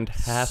so good.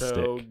 fantastic.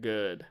 So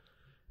good.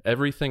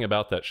 Everything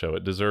about that show,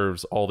 it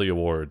deserves all the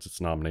awards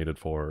it's nominated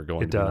for, or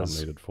going It to be does.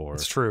 nominated for.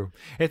 It's true.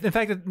 In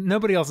fact,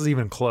 nobody else is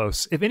even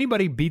close. If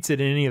anybody beats it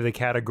in any of the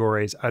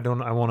categories, I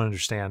won't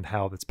understand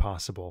how that's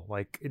possible.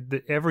 Like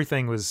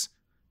everything was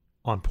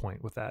on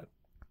point with that.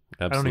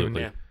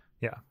 Absolutely. even-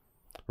 Yeah. Yeah.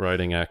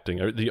 Writing, acting.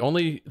 The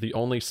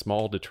only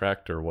small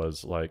detractor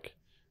was like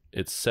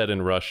it's set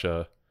in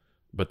Russia,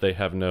 but they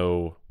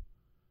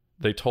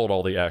told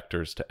all the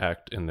actors to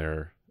act in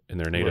their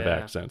native Yeah.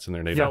 accents, in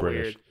their native Yeah,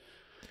 British. weird.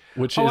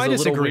 Which Oh, is I a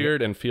little disagree.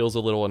 weird and feels a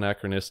little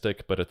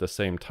anachronistic, but at the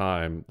same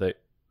time,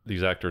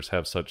 these actors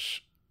have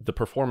the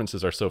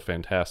performances are so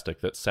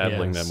fantastic that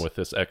saddling Yes. them with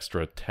this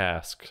extra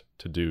task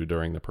to do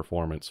during the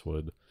performance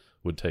would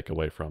take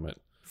away from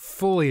it.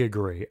 Fully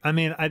agree. I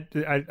mean, I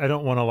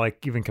don't want to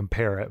like even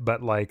compare it,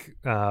 but like,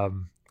 what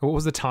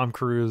was the Tom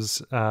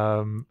Cruise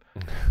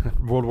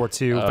World War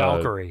II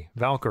Valkyrie?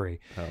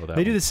 Oh, that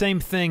They do one. the same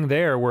thing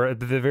there, where at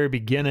the very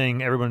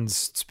beginning, everyone's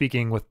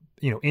speaking with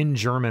in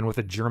German with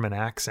a German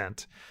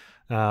accent,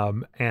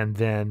 and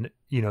then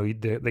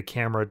the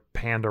camera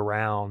panned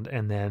around,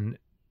 and then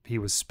he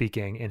was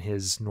speaking in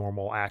his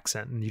normal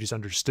accent, and you just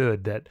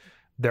understood that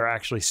they're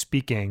actually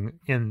speaking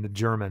in the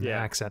German Yeah.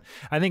 accent.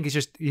 I think it's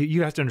just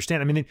you have to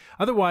understand. I mean,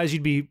 otherwise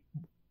you'd be.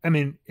 I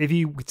mean, if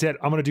you said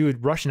I'm going to do a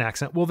Russian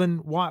accent, well, then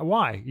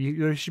why?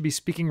 You should be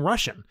speaking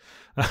Russian.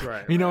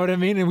 Right, You know what I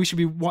mean? And we should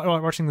be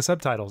watching the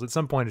subtitles. At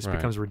some point, it just Right.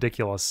 becomes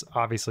ridiculous.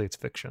 Obviously, it's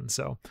fiction,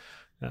 so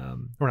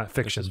we're not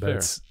fiction, is but fair.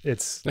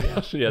 it's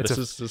Yeah, it's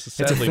this is a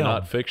sadly film.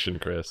 not fiction,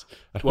 Chris.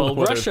 I don't Well, know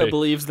whether Russia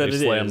believes that they it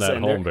slammed is, that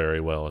and home they're-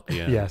 very well at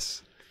the end.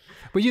 yes.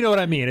 But you know what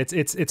I mean.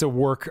 It's a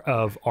work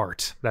of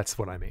art. That's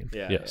what I mean.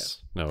 Yeah.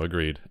 Yes. No,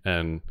 agreed.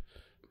 And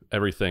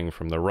everything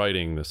from the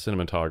writing, the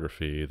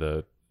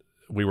cinematography,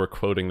 we were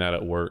quoting that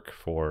at work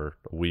for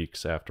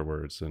weeks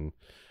afterwards, and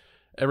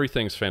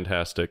everything's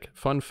fantastic.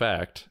 Fun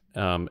fact,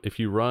 if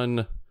you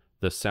run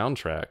the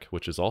soundtrack,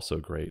 which is also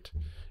great,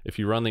 if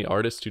you run the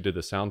artist who did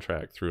the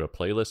soundtrack through a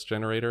playlist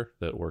generator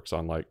that works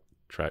on like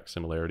track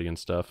similarity and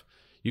stuff,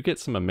 you get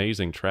some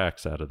amazing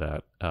tracks out of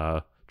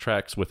that.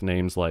 Tracks with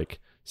names like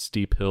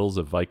Steep Hills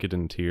of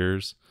Vicodin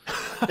Tears,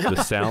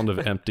 The Sound of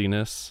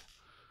Emptiness,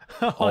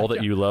 All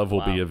That You Love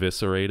Will Be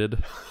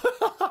Eviscerated,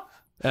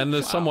 and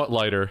the somewhat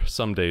lighter,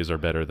 Some Days Are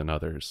Better Than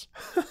Others.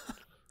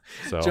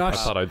 So Josh- I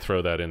thought I'd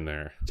throw that in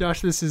there.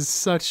 Josh, this is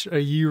such a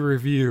you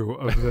review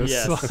of this.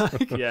 Yes.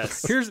 Like,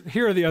 Yes.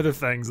 Here are the other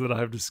things that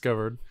I've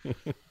discovered.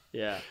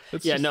 Yeah.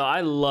 It's Yeah, just- no,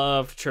 I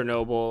loved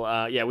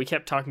Chernobyl. Yeah, we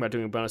kept talking about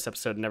doing a bonus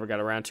episode and never got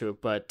around to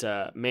it. But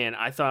man,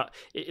 I thought,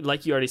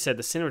 like you already said,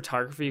 the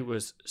cinematography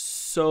was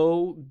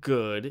so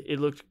good. It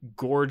looked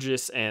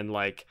gorgeous and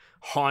like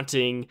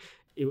haunting.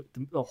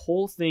 The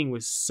whole thing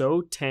was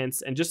so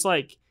tense and just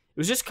like, it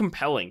was just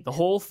compelling. The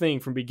whole thing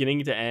from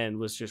beginning to end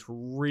was just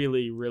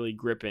really, really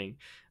gripping.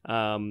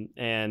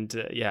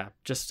 Yeah,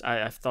 just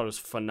I thought it was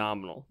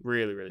phenomenal.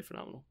 Really, really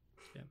phenomenal.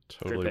 Yeah,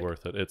 Totally great pick.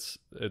 worth it.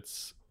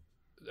 It's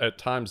at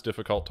times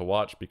difficult to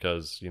watch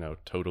because, you know,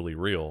 totally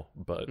real,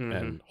 but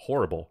and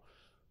horrible,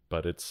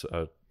 but it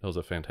was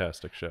a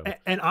fantastic show.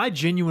 And I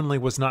genuinely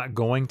was not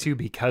going to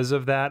because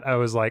of that. I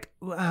was like,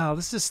 wow,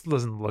 this just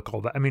doesn't look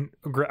all that. I mean,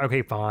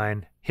 okay,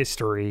 fine.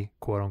 History,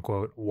 quote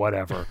unquote,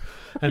 whatever.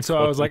 And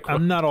so I was like,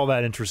 I'm not all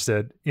that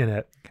interested in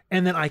it.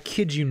 And then I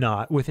kid you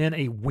not, within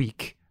a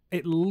week,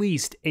 at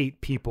least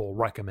 8 people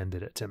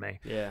recommended it to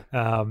me. Yeah.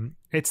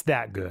 It's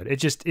that good.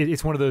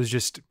 It's one of those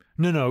just,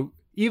 no,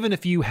 even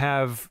if you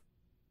have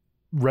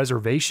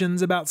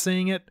reservations about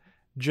seeing it,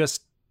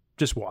 just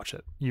watch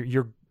it.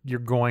 You're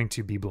going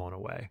to be blown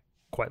away,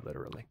 quite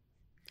literally.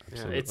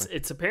 Yeah,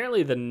 it's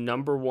apparently the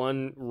number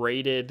 1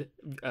 rated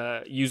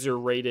user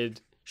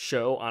rated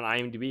show on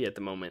IMDb at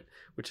the moment,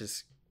 which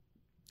is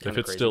If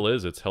it crazy. still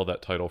is, it's held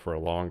that title for a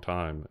long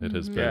time. It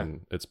has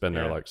been it's been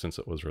there Yeah. like since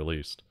it was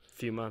released.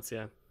 Few months,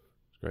 yeah.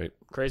 Great.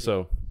 Crazy.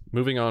 So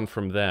moving on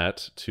from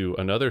that to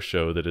another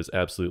show that is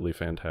absolutely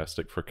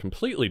fantastic for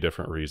completely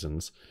different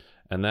reasons,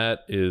 and that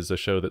is a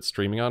show that's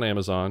streaming on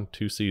Amazon,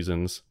 2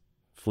 seasons,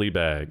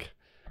 Fleabag.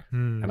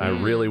 And I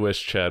really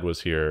wish Chad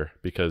was here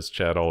because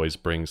Chad always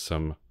brings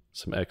some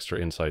extra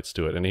insights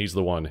to it, and he's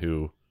the one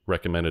who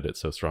recommended it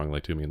so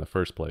strongly to me in the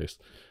first place.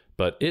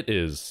 But it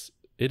is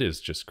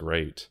just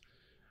great.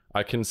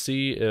 I can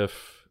see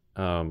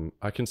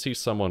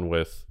someone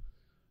with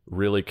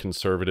really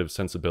conservative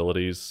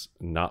sensibilities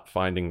not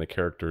finding the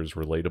characters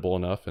relatable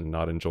enough and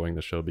not enjoying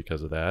the show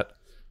because of that.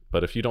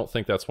 But if you don't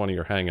think that's one of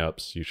your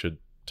hangups, you should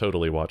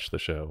totally watch the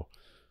show.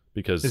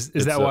 Because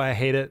Is that why I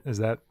hate it? Is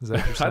that what you're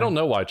I saying? don't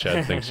know why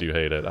Chad thinks you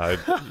hate it.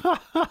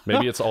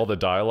 Maybe it's all the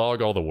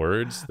dialogue, all the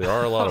words. There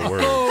are a lot of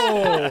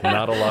words,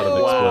 not a lot of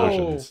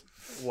explosions.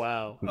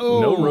 Wow.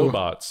 No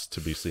robots to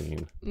be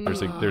seen.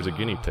 There's a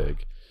guinea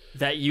pig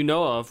That you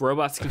know of,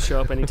 robots can show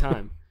up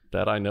anytime.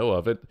 that I know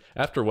of. It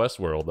after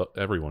Westworld,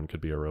 everyone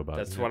could be a robot.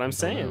 That's what I'm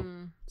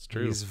saying. It's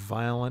true. These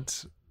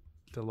violent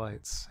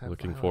delights. have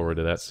Looking violent forward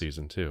to that delights.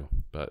 season too,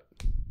 but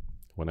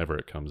whenever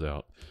it comes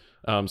out.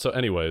 So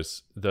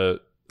anyways, the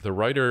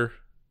writer,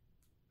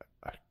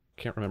 I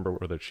can't remember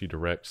whether she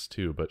directs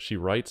too, but she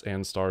writes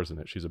and stars in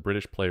it. She's a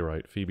British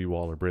playwright, Phoebe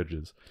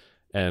Waller-Bridges,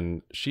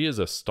 and she is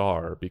a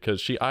star because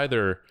she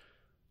either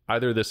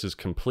this is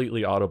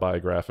completely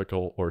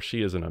autobiographical or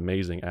she is an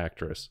amazing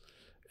actress.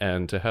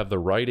 And to have the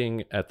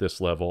writing at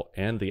this level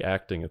and the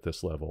acting at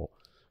this level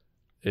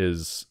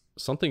is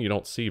something you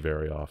don't see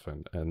very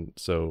often. And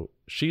so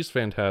she's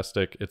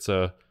fantastic. It's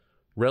a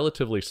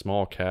relatively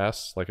small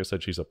cast. Like I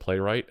said, she's a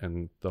playwright,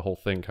 and the whole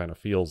thing kind of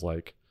feels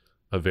like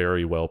a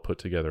very well put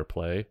together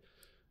play.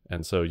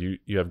 And so you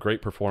have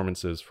great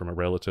performances from a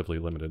relatively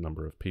limited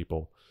number of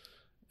people.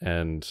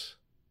 And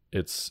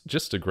it's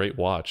just a great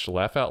watch.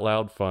 Laugh out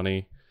loud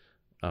funny.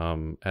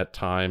 At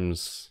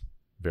times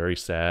very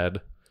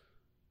sad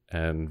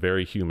and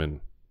very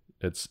human.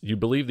 You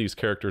believe these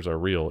characters are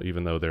real,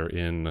 even though they're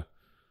in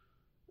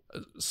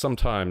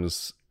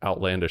sometimes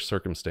outlandish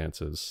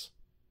circumstances.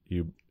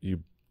 You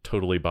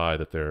totally buy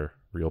that they're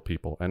real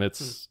people, and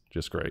it's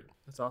just great.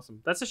 That's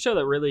awesome. That's a show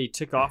that really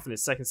took off in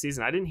its second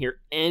season. I didn't hear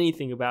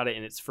anything about it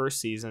in its first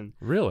season.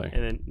 Really?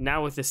 And then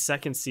now with this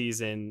second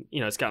season,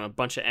 it's gotten a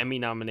bunch of Emmy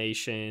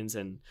nominations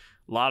and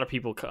a lot of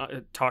people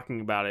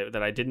talking about it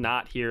that I did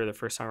not hear the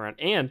first time around.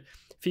 And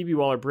Phoebe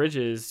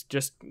Waller-Bridges,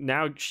 just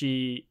now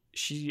she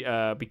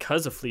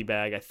because of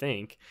Fleabag, I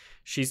think,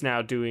 she's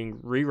now doing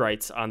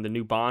rewrites on the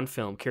new Bond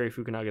film, Cary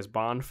Fukunaga's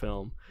Bond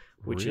film,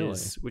 which Really?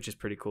 is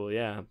pretty cool.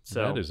 Yeah.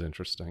 So That is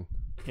interesting.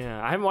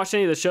 yeah, I haven't watched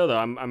any of the show though.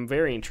 I'm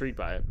very intrigued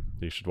by it.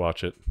 You should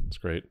watch it. It's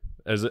great.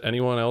 Has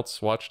anyone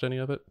else watched any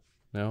of it?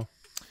 No?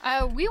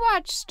 We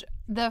watched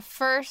the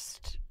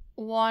first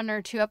 1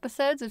 or 2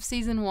 episodes of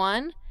season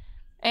 1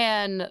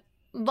 and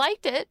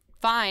liked it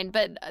fine,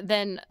 but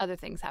then other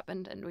things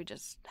happened and we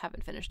just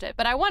haven't finished it.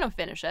 But I want to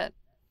finish it.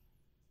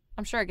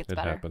 I'm sure it gets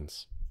better.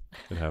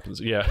 It happens.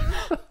 Yeah.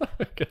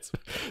 I guess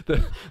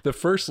the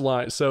first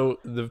line. So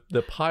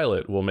the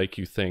pilot will make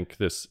you think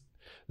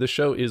the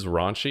show is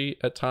raunchy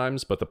at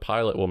times, but the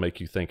pilot will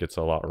make you think it's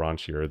a lot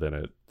raunchier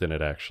than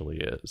it actually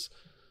is.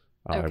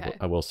 Okay.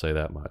 I will say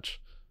that much.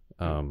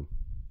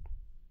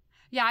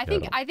 Yeah,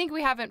 I think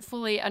we haven't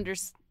fully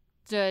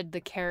understood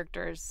the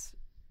characters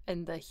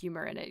and the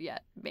humor in it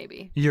yet.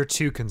 Maybe You're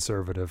too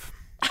conservative.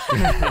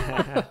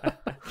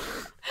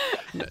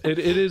 It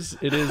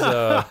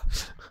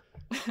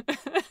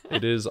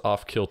is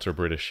off kilter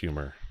British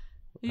humor.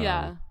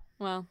 Yeah.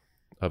 Well.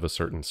 Of a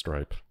certain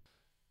stripe.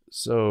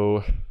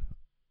 So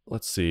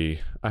let's see.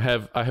 I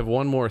have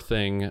one more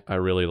thing I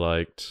really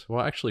liked.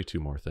 Well, actually 2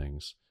 more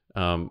things.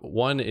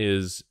 One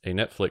is a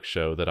Netflix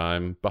show that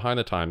I'm behind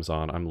the times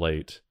on. I'm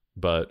late,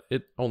 but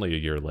only a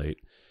year late,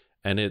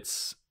 and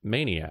it's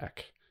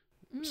Maniac,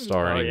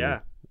 starring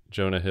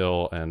Jonah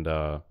Hill and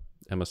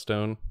Emma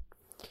Stone.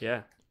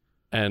 Yeah.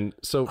 And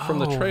so from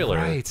the trailer,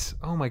 right?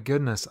 Oh my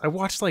goodness, I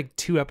watched like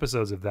 2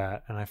 episodes of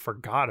that, and I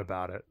forgot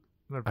about it.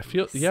 I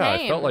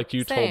felt like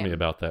you told me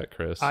about that,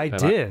 Chris. I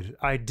did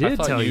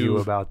tell you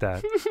about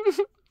that.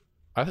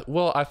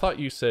 I thought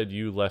you said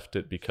you left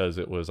it because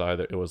it was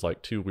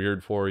like too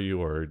weird for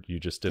you, or you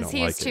just didn't like it.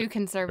 He's too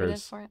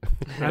conservative for it.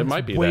 It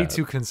might be way that.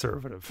 too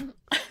conservative.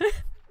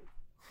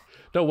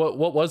 No,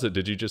 what was it?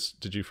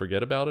 Did you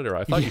forget about it, or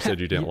I thought you said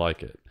you didn't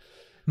like it?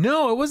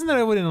 No, it wasn't that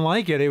I wouldn't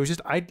like it. It was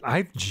just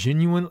I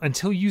genuinely,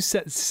 until you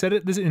said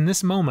it in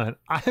this moment,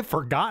 I had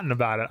forgotten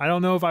about it. I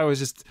don't know if I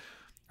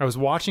was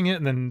watching it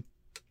and then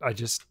I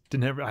just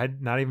I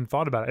had not even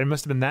thought about it. It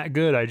must have been that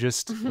good. I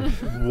just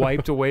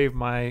wiped away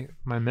my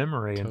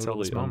memory until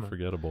this moment.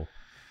 Unforgettable.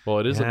 Well,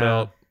 it is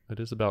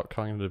about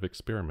cognitive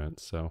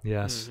experiments. So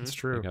yes, it's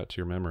true. I got to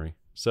your memory.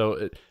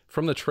 So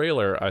from the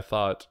trailer, I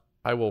thought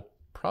I will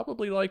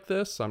probably like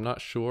this. I'm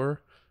not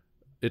sure.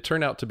 It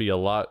turned out to be a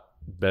lot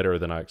better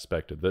than I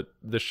expected.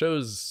 The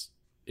show's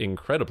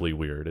incredibly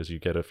weird as you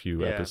get a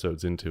few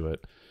episodes into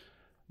it.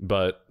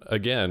 But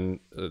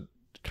again,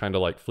 kind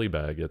of like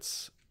Fleabag,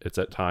 it's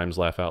at times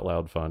laugh out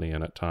loud funny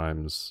and at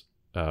times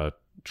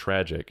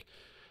tragic.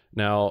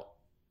 Now,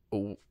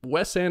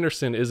 Wes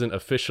Anderson isn't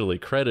officially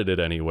credited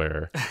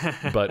anywhere,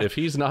 but if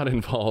he's not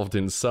involved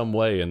in some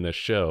way in this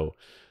show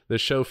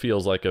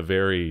feels like a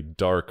very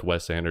dark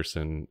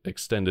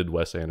extended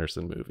Wes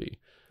Anderson movie.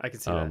 I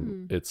can see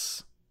that.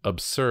 It's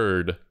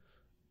absurd,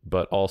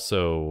 but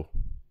also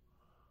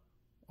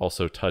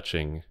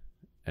touching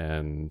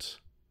and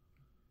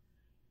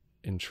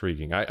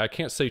intriguing. I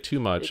can't say too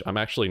much. I'm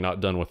actually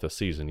not done with the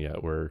season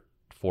yet. We're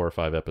 4 or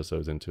 5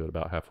 episodes into it,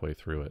 about halfway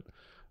through it.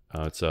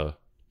 It's a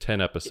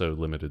 10-episode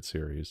limited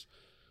series.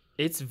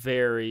 It's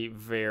very,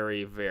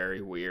 very,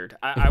 very weird.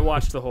 I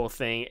watched the whole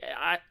thing.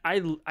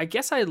 I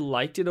guess I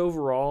liked it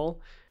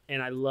overall,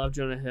 and I love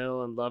Jonah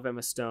Hill and love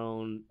Emma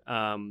Stone.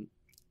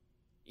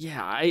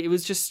 It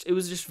was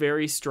just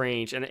very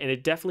strange, and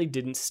it definitely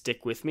didn't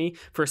stick with me.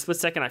 For a split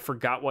second, I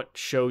forgot what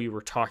show you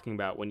were talking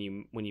about when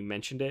you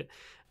mentioned it.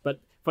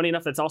 But funny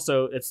enough,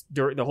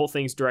 the whole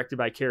thing's directed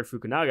by Cary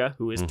Fukunaga,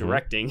 who is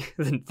directing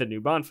the new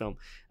Bond film.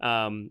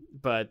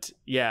 But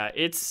yeah,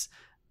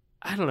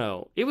 I don't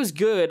know. It was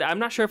good. I'm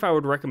not sure if I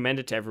would recommend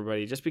it to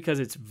everybody, just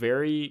because it's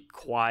very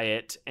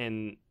quiet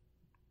and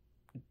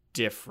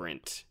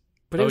different.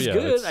 But it was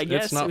good, I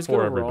guess. It's not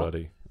for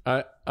everybody.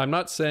 I'm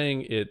not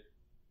saying it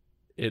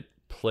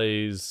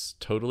plays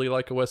totally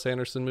like a Wes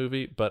Anderson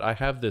movie, but I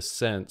have this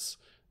sense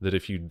that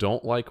if you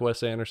don't like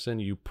Wes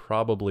Anderson, you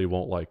probably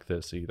won't like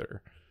this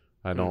either.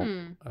 I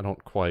don't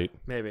quite.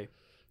 Maybe.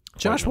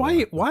 Josh,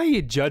 why are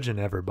you judging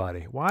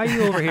everybody? Why are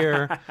you over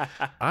here?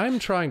 I'm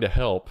trying to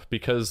help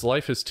because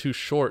life is too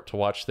short to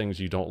watch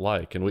things you don't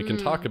like, and we can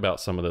talk about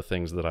some of the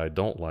things that I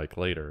don't like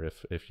later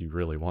if you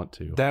really want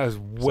to. That was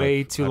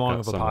way too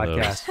long of a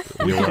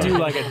podcast. We could do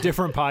like a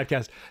different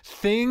podcast.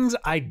 Things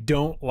I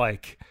don't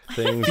like.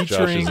 Things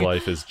Josh's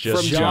life is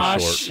just too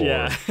short for.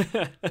 Yeah.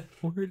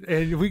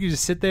 And we could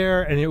just sit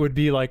there, and it would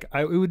be like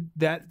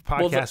that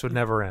podcast would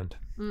never end.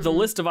 The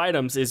list of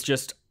items is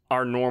just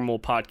our normal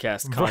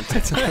podcast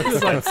content.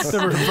 It's like the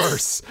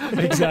reverse.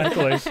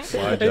 Exactly.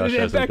 Why Josh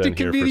hasn't been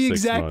here for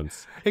 6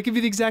 months. It could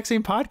be the exact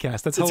same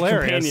podcast. That's it's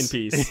hilarious. A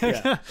companion piece.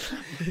 Yeah.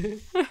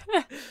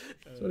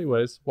 So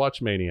anyways,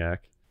 watch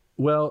Maniac.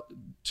 Well,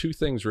 2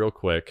 things real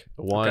quick.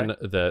 One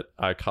that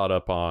I caught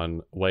up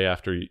on way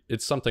after.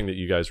 It's something that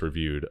you guys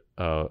reviewed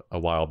a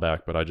while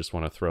back, but I just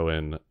want to throw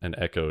in an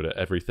echo to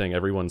everything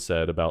everyone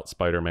said about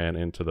Spider-Man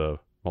Into the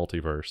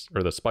Multiverse,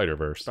 or the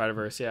Spider-Verse.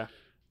 Spider-Verse, yeah.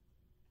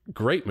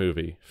 Great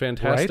movie.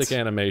 Fantastic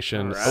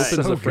animation. Right. Opens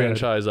So the good.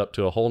 franchise up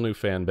to a whole new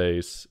fan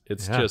base.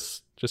 It's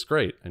just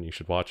great, and you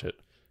should watch it.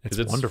 It's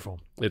wonderful.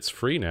 It's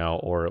free now,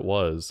 or it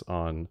was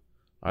on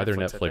either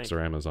Netflix or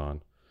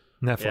Amazon.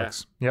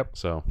 Netflix. Yep.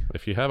 So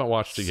if you haven't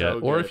watched it So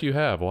yet, or good. if you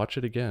have, watch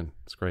it again.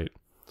 It's great.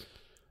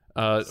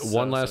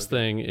 One last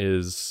thing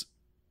is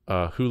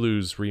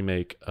Hulu's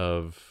remake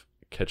of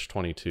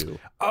Catch-22.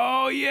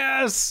 Oh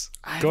yes.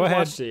 I Go haven't ahead.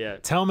 watched it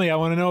yet. Tell me. I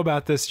want to know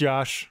about this,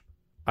 Josh.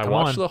 I Come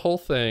watched on. the whole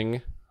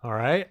thing. All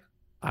right.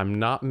 I'm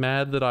not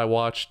mad that I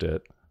watched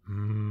it,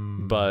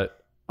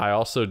 but I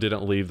also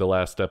didn't leave the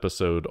last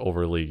episode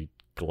overly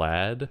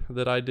glad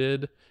that I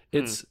did.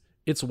 It's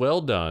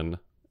well done.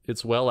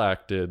 It's well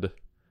acted,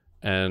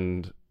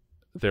 and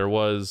there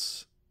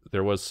was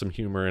some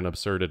humor and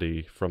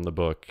absurdity from the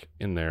book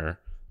in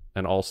there,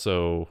 and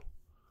also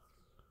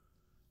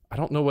I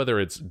don't know whether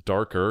it's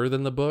darker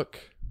than the book,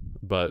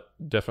 but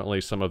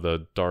definitely some of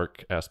the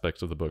dark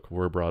aspects of the book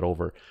were brought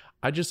over.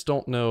 I just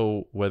don't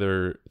know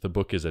whether the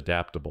book is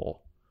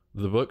adaptable.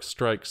 The book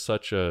strikes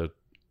such a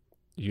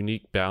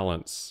unique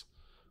balance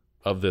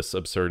of this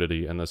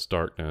absurdity and this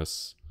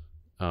darkness,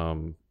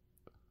 and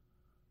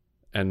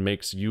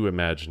makes you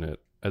imagine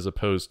it, as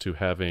opposed to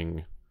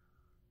having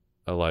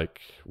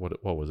like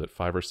what was it,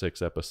 5 or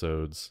 6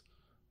 episodes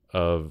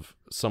of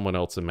someone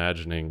else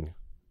imagining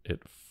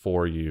it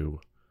for you.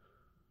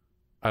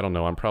 I don't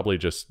know. I'm probably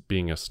just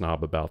being a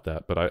snob about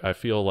that, but I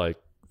feel like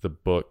the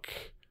book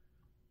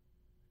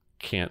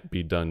can't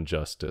be done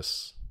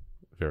justice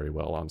very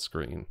well on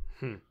screen.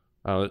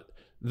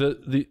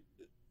 The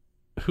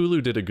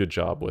Hulu did a good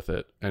job with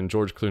it, and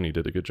George Clooney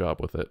did a good job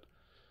with it,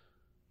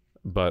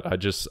 but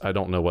I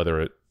don't know whether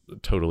it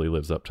totally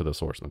lives up to the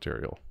source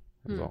material.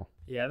 Is all.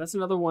 Yeah, that's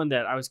another one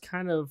that I was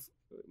kind of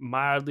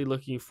mildly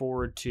looking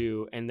forward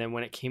to, and then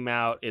when it came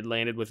out, it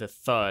landed with a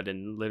thud,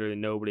 and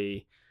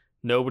literally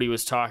nobody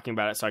was talking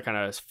about it. So I kind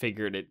of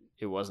figured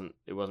it wasn't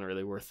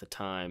really worth the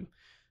time.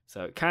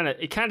 So it kind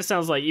of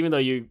sounds like, even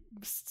though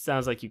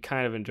sounds like you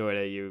kind of enjoyed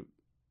it, you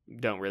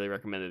don't really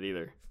recommend it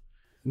either.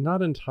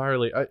 Not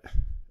entirely.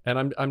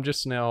 I'm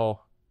just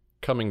now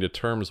coming to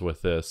terms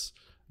with this,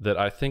 that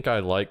I think I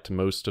liked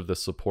most of the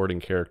supporting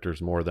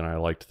characters more than I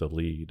liked the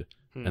lead.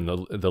 And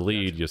the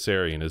lead,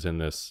 Yossarian, is in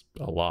this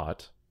a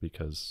lot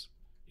because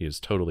he is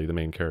totally the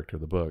main character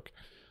of the book.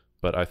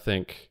 But I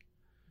think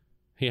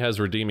he has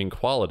redeeming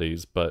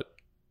qualities, but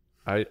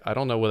I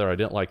don't know whether I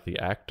didn't like the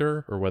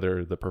actor or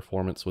whether the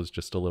performance was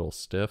just a little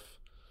stiff.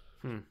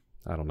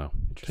 I don't know.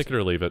 Take it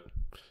or leave it.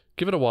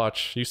 Give it a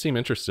watch. You seem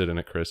interested in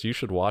it, Chris. You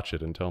should watch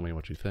it and tell me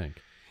what you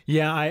think.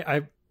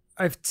 Yeah,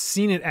 I've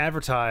seen it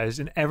advertised,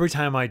 and every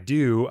time I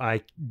do,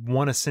 I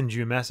want to send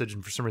you a message,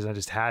 and for some reason I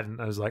just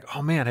hadn't. I was like,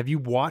 oh man, have you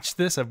watched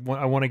this? I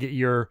want to get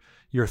your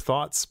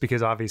thoughts,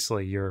 because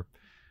obviously you're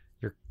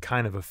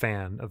kind of a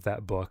fan of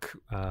that book.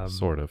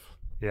 Sort of.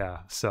 Yeah,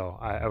 so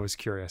I was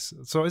curious.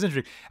 So it was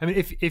interesting. I mean,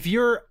 if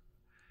you're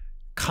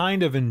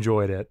kind of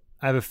enjoyed it,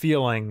 I have a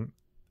feeling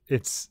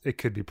it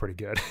could be pretty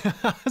good.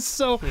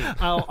 So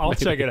I'll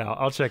check it out.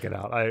 I'll check it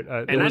out.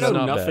 I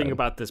know nothing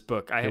about this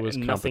book. I had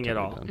nothing at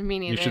all. Me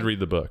neither. You should read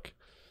the book.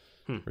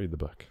 Read the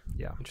book.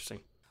 Yeah.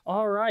 Interesting.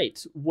 All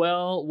right.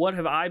 Well, what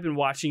have I been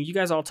watching? You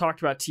guys all talked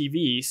about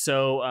TV,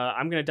 so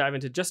I'm going to dive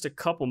into just a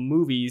couple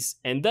movies,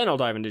 and then I'll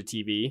dive into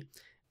TV.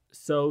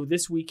 So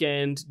this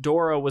weekend,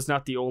 Dora was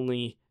not the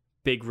only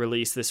big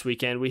release this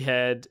weekend. We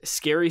had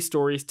Scary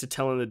Stories to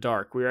Tell in the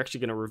Dark. We were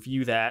actually going to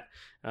review that.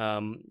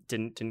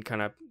 Didn't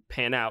kind of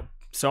pan out.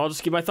 So I'll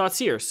just give my thoughts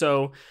here.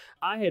 So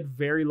I had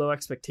very low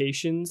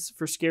expectations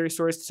for Scary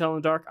Stories to Tell in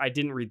the Dark. I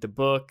didn't read the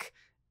book.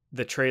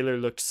 The trailer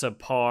looked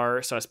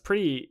subpar, so I was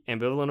pretty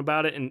ambivalent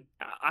about it. And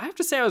I have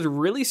to say, I was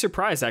really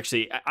surprised,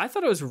 actually. I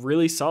thought it was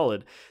really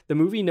solid. The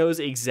movie knows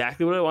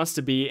exactly what it wants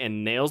to be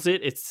and nails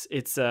it.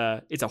 It's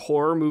a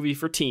horror movie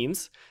for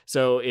teens,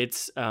 so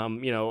it's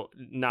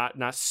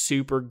not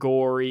super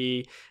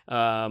gory,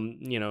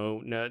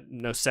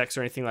 no sex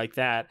or anything like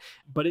that,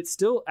 but it's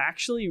still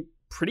actually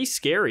pretty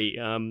scary,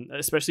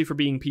 especially for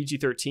being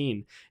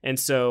PG-13. And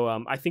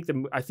so I think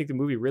the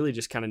movie really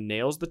just kind of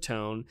nails the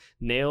tone,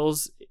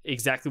 nails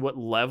exactly what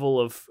level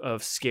of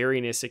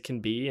scariness it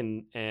can be,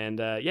 and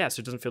so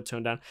it doesn't feel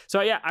toned down. So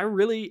yeah, I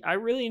really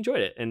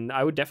enjoyed it, and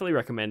I would definitely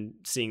recommend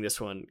seeing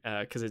this one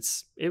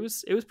because it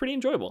was pretty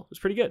enjoyable. It was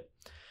pretty good.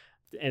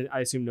 And I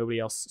assume nobody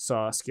else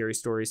saw Scary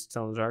Stories to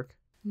Tell in the Dark.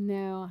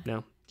 No,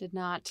 did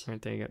not. All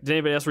right, there you go. Did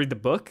anybody else read the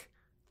book?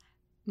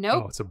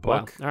 Nope. Oh, it's a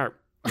book. Wow. All right.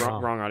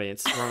 Wrong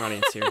audience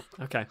here.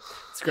 Okay,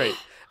 it's great.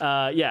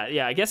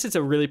 Yeah. I guess it was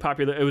a really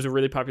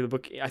popular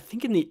book. I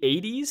think in the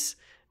 80s.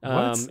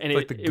 And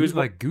like it was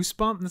like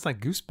Goosebumps. It's like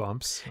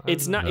Goosebumps.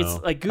 It's not. No.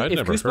 It's like I'd if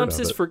never heard Goosebumps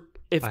of is it. for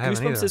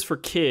Goosebumps either. is for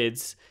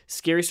kids,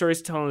 Scary Stories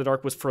to Tell in the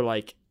Dark was for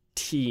like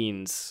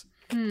teens,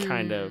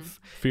 kind of.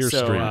 Fear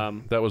So,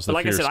 Street. That was the But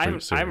like Fear I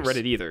said, Street I haven't read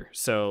series. it either.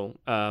 So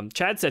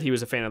Chad said he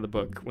was a fan of the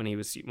book when he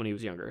was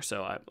younger.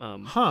 So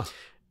Huh.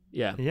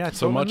 yeah. Yeah.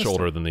 So totally much missed it.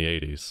 older than the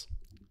 80s.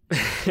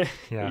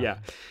 Yeah.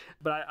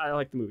 But I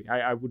like the movie.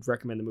 I would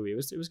recommend the movie.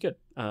 It was good.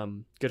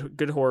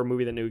 Good horror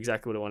movie that knew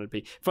exactly what it wanted to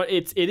be. But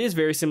it is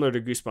very similar to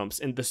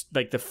Goosebumps, and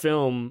the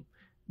film.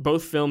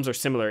 Both films are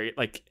similar.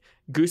 Like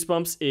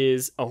Goosebumps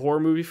is a horror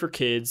movie for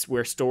kids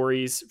where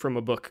stories from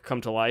a book come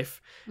to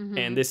life,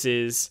 and this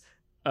is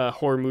a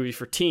horror movie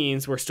for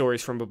teens where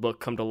stories from a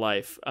book come to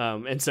life.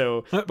 And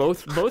so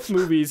both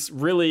movies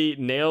really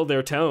nail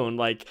their tone.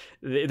 Like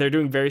they're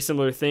doing very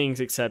similar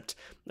things, except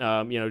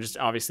just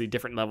obviously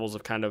different levels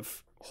of kind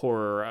of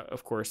horror,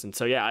 of course. And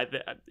so yeah,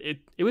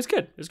 it was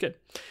good. It was good.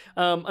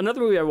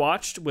 Another movie I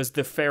watched was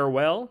The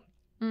Farewell.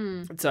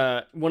 It's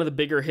one of the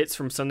bigger hits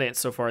from Sundance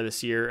so far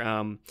this year.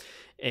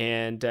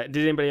 And did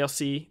anybody else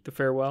see The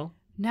Farewell?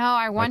 No,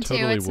 I want to.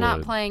 totally It's not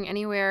would. playing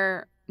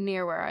anywhere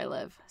near where I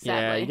live, sadly.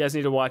 Yeah, you guys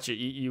need to watch it.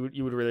 You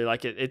would really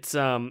like it. It's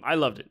I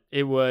loved it.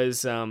 It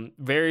was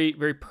very,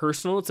 very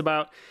personal. It's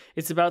about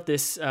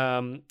this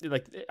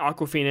like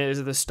Awkwafina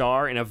is the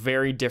star in a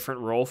very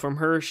different role from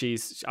her.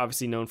 She's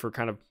obviously known for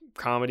kind of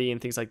comedy and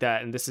things like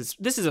that, and this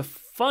is a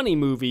funny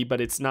movie,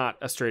 but it's not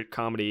a straight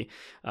comedy,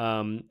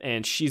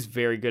 and she's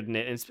very good in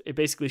it. And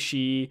basically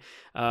she's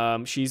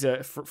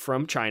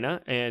from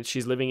China, and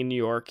she's living in New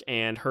York,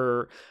 and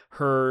her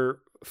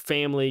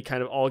family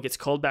kind of all gets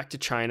called back to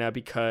China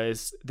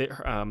because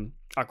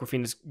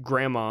Awkwafina's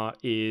grandma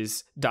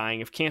is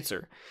dying of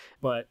cancer,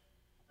 but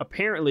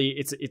apparently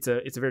it's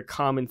a very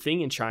common thing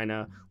in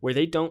China where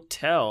they don't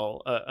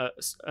tell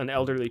an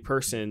elderly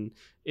person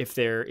if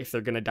they're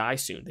going to die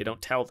soon. They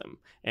don't tell them,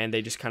 and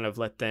they just kind of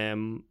let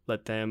them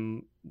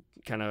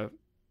kind of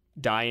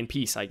die in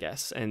peace, I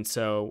guess. And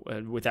so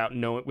without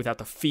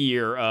the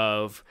fear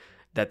of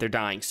that they're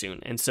dying soon.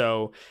 And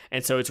so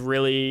it's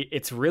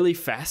really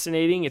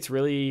fascinating. It's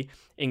really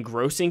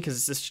engrossing because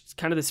it's this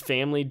kind of this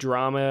family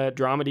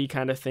dramedy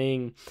kind of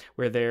thing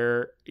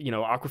where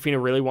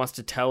Awkwafina really wants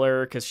to tell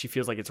her because she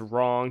feels like it's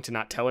wrong to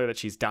not tell her that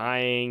she's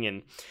dying.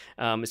 And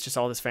it's just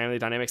all this family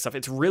dynamic stuff.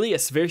 It's really a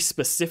very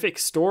specific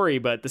story,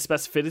 but the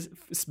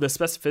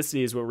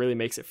specificity is what really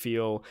makes it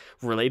feel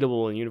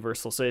relatable and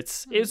universal. So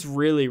it's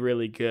really,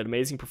 really good.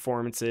 Amazing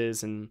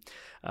performances. And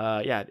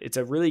it's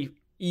a really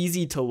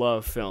easy to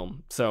love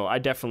film. So I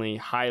definitely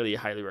highly,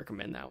 highly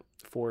recommend that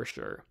for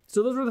sure.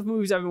 So those were the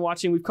movies I've been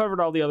watching. We've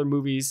covered all the other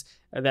movies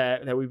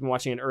that we've been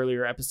watching in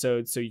earlier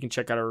episodes, so you can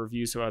check out our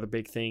reviews of other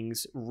big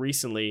things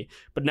recently.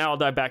 But now I'll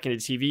dive back into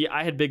TV.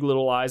 I had Big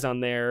Little Lies on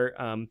there.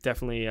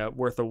 Definitely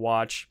worth a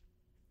watch.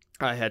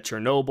 I had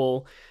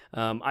Chernobyl.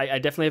 I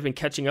definitely have been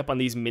catching up on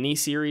these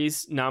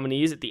mini-series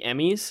nominees at the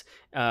Emmys,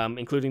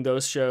 including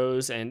those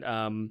shows.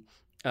 And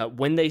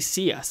When They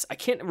See Us. I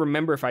can't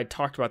remember if I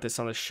talked about this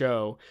on the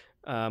show.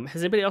 Has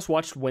anybody else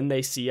watched When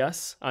They See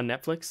Us on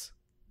Netflix?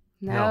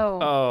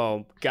 No.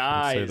 Oh,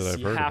 guys,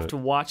 you have to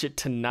watch it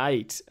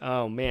tonight.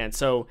 Oh, man.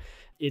 So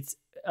it's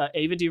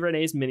Ava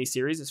DuVernay's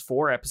miniseries. It's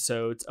 4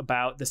 episodes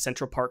about the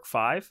Central Park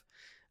Five.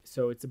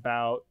 So it's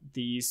about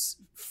these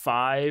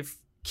 5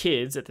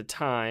 kids at the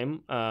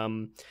time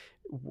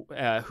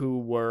who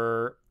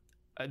were...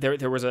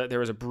 There was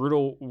a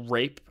brutal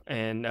rape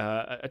and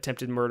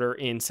attempted murder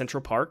in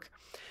Central Park.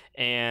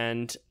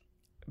 And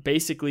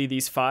basically,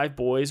 these 5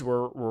 boys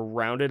were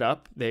rounded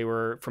up. They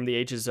were from the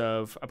ages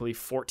of, I believe,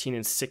 14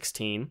 and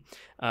 16.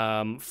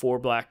 4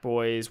 black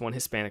boys, 1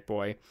 Hispanic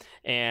boy,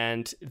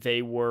 and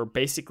they were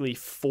basically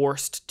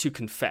forced to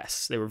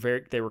confess. They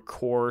were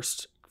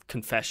coerced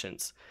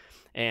confessions,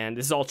 and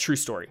this is all true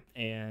story.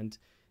 And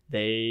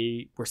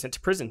they were sent to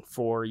prison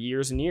for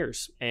years and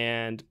years,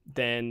 and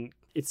then.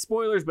 It's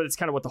spoilers, but it's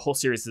kind of what the whole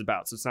series is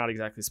about. So it's not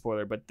exactly a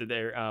spoiler, but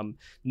their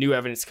new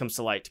evidence comes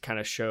to light to kind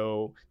of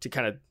show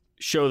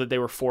that they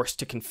were forced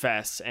to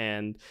confess.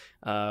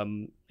 So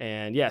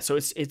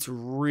it's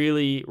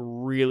really,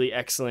 really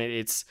excellent.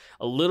 It's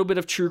a little bit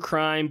of true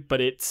crime, but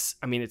it's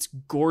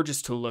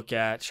gorgeous to look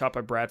at. Shot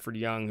by Bradford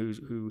Young,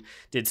 who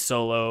did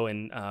Solo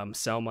and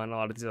Selma and a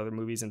lot of these other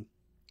movies. And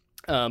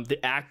the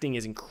acting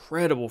is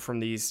incredible from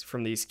these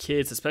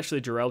kids,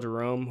 especially Jarrell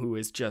Jerome, who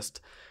is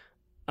just.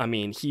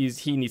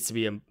 He needs to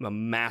be a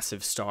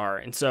massive star.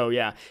 And so,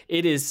 yeah,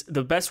 it is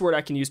the best word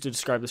I can use to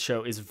describe the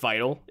show is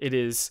vital.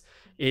 It's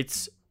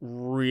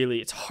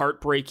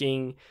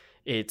heartbreaking.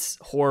 It's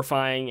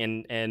horrifying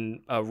and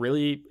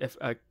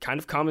a kind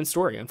of common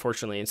story,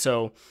 unfortunately. And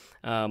so,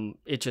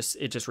 it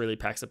just really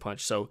packs a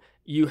punch. So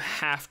you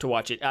have to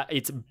watch it.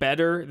 It's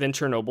better than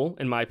Chernobyl,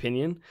 in my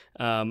opinion.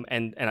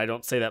 And I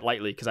don't say that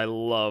lightly because I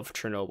love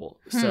Chernobyl.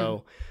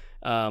 So,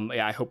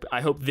 I hope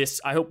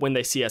When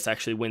They See Us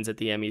actually wins at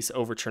the Emmys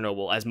over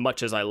Chernobyl as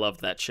much as I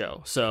loved that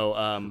show.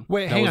 So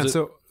wait, hang on.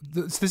 So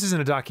this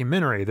isn't a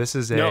documentary. This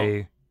is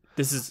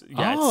it's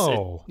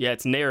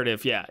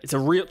narrative. Yeah, it's a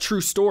real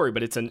true story,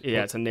 but it's a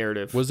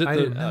narrative. Was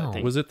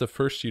it the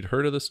first you'd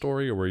heard of the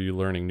story, or were you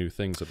learning new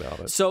things about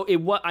it? So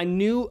I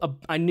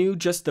knew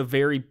just the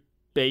very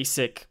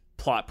basic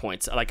plot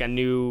points. Like I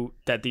knew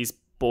that these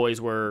boys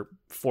were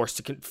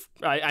forced to.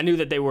 I knew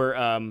that they were.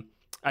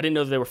 I didn't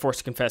know that they were forced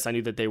to confess. I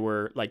knew that they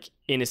were like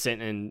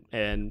innocent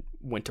and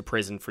went to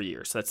prison for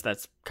years. So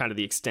that's kind of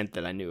the extent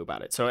that I knew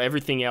about it. So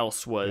everything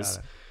else was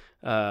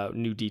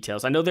new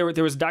details. I know there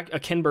was a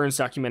Ken Burns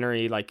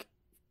documentary like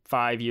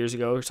 5 years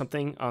ago or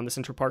something on the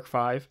Central Park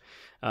Five.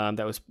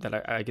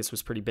 That I guess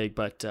was pretty big.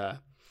 But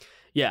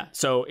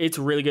so it's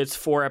really good. It's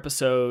 4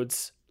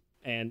 episodes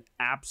and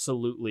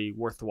absolutely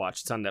worth the watch.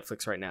 It's on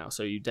Netflix right now,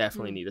 so you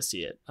definitely need to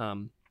see it.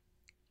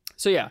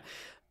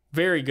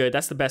 Very good.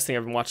 That's the best thing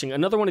I've been watching.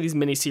 Another one of these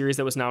miniseries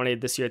that was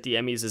nominated this year at the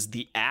Emmys is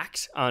The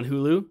Act on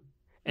Hulu.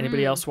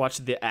 Anybody else watch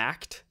The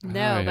Act?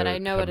 No, but I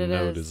know what it is.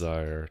 No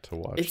desire to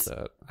watch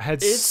that. I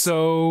had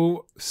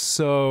so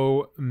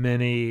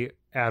many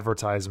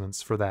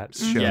advertisements for that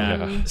show.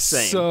 Yeah,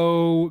 same.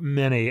 So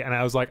many. And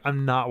I was like,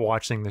 I'm not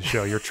watching the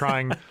show. You're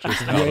trying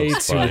way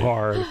too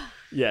hard.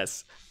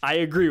 Yes, I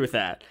agree with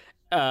that.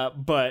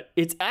 But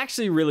it's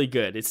actually really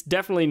good. It's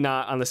definitely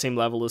not on the same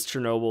level as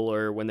Chernobyl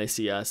or When They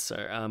See Us.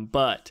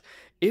 But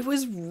it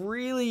was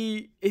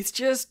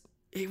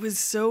it was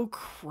so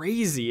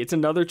crazy. It's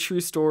another true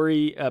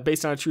story,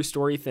 based on a true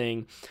story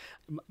thing.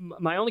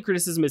 My only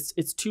criticism is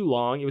it's too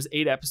long. It was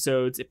 8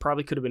 episodes. It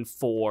probably could have been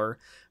 4.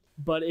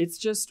 But it's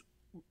just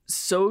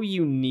so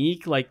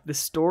unique. Like the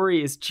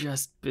story is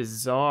just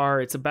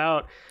bizarre. It's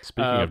about...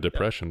 Speaking of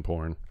depression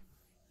porn.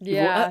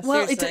 Yeah.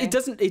 Well,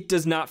 seriously. it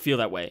does not feel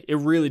that way. It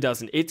really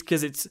doesn't. It's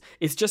because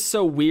it's just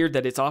so weird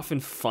that it's often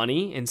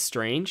funny and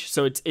strange.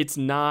 So it's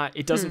not.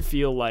 It doesn't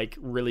feel like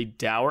really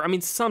dour. I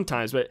mean,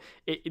 sometimes, but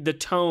the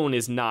tone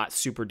is not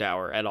super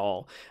dour at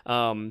all.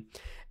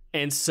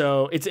 And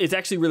so it's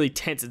actually really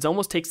tense. It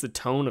almost takes the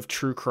tone of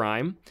true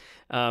crime,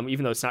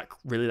 even though it's not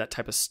really that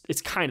type of.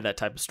 It's kind of that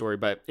type of story,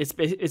 but it's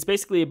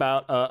basically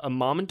about a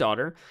mom and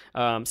daughter,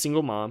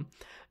 single mom,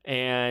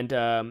 and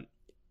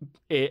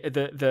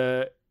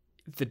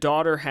the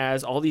daughter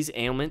has all these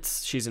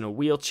ailments. She's in a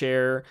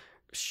wheelchair.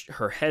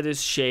 Her head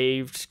is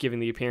shaved, giving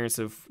the appearance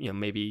of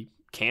maybe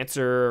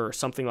cancer or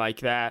something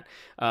like that.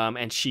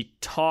 And she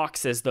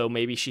talks as though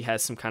maybe she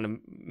has some kind of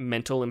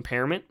mental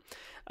impairment.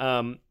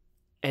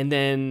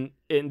 And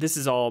this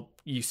is all,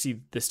 you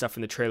see this stuff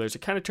in the trailers. It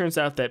kind of turns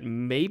out that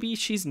maybe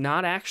she's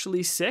not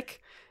actually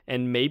sick,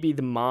 and maybe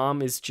the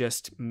mom is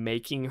just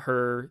making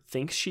her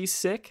think she's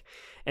sick.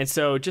 And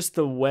so just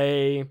the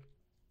way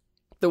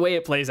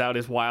it plays out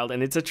is wild,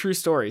 and it's a true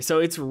story. So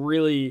it's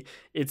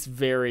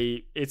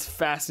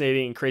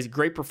fascinating and crazy.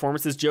 Great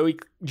performances.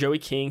 Joey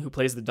King, who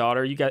plays the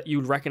daughter, you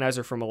would recognize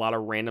her from a lot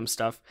of random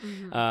stuff.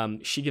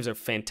 Mm-hmm. She gives a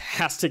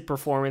fantastic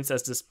performance,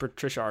 as does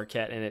Patricia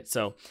Arquette in it.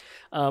 So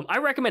I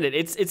recommend it.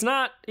 It's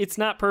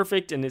not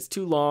perfect and it's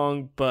too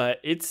long, but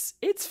it's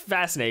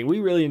fascinating. We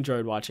really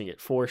enjoyed watching it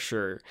for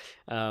sure.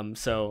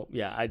 So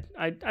yeah,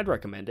 I'd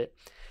recommend it.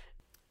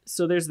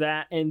 So there's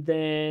that, and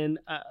then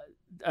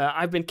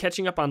I've been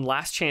catching up on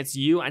Last Chance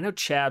U. I know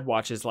Chad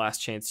watches Last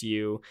Chance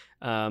U,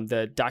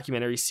 the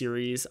documentary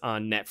series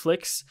on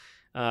Netflix.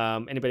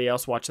 Anybody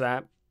else watch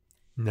that?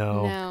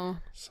 No.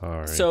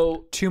 Sorry.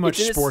 So too much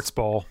sports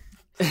ball.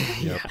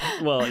 Yeah.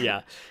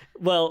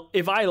 Well,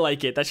 if I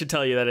like it, that should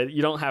tell you that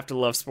you don't have to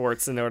love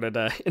sports in order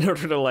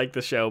to like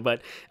the show.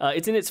 But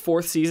it's in its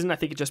fourth season. I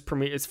think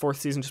its fourth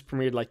season just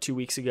premiered like 2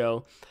 weeks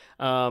ago,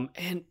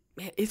 and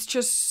man, it's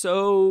just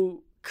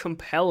so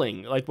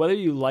compelling. Like, whether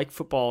you like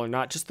football or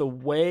not, just the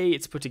way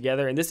it's put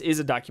together, and this is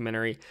a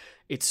documentary,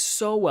 it's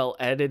so well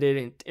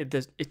edited, and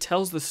it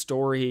tells the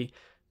story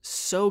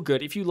so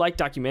good. If you like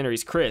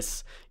documentaries,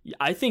 Chris,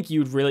 I think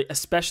you'd really,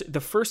 especially the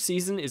first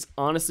season is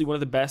honestly one of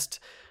the best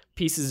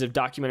pieces of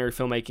documentary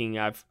filmmaking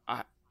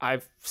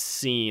I've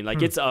seen.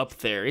 Like, it's up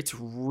there. It's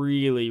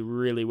really,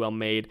 really well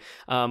made.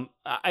 I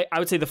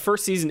would say the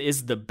first season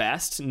is the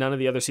best. None of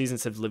the other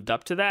seasons have lived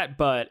up to that,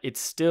 but it's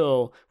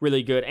still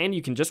really good. And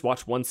you can just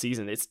watch one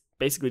season. It's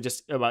basically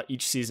just about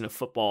each season of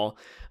football.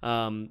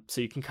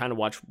 So you can kind of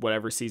watch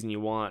whatever season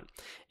you want.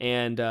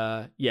 And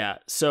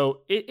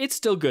so it's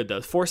still good though.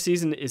 The fourth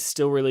season is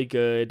still really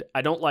good.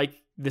 I don't like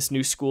this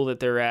new school that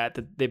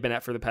they've been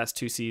at for the past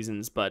 2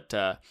 seasons, but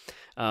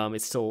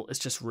it's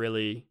just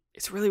really,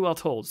 it's really well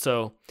told.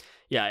 So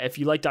yeah, if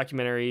you like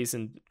documentaries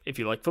and if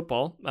you like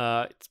football,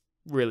 it's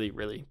really,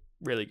 really,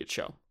 really good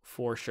show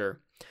for sure.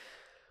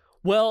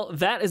 Well,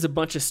 that is a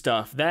bunch of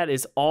stuff. That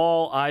is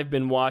all I've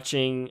been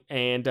watching.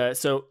 And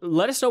so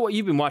let us know what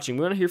you've been watching.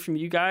 We want to hear from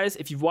you guys.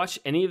 If you've watched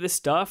any of this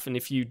stuff, and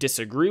if you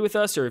disagree with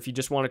us, or if you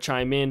just want to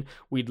chime in,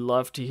 we'd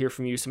love to hear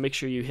from you. So make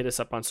sure you hit us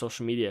up on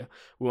social media.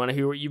 We want to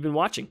hear what you've been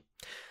watching.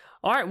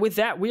 All right, with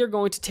that, we are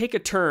going to take a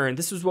turn.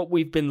 This is what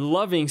we've been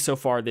loving so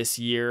far this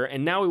year,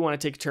 and now we want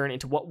to take a turn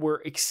into what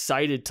we're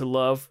excited to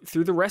love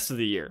through the rest of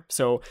the year.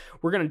 So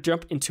we're going to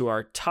jump into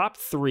our top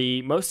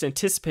 3 most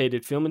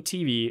anticipated film and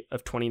TV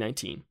of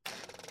 2019.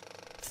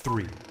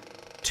 3,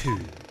 2,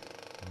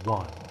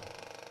 1.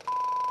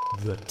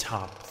 The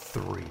top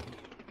 3.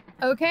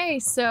 Okay,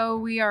 so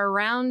we are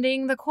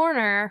rounding the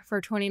corner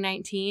for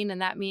 2019,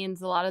 and that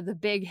means a lot of the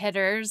big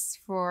hitters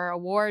for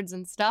awards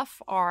and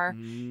stuff are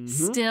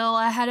still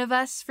ahead of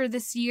us for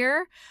this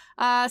year.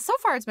 So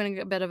far, it's been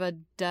a bit of a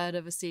dud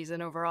of a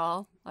season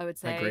overall, I would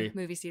say,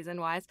 movie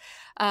season-wise.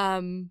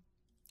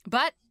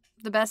 But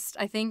the best,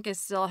 I think, is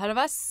still ahead of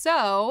us.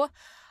 So,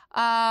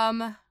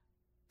 Daniel,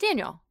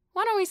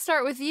 why don't we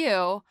start with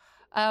you?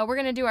 We're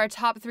going to do our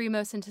top 3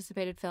 most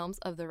anticipated films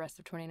of the rest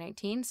of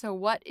 2019. So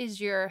what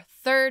is your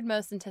third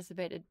most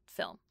anticipated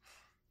film?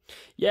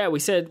 Yeah, we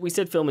said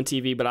film and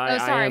TV, but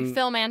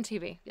film and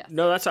TV. Yes.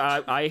 No, that's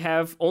I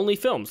have only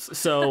films,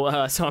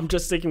 so so I'm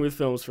just sticking with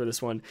films for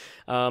this one.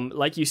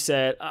 Like you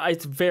said,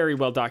 it's very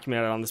well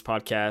documented on this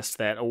podcast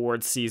that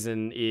awards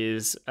season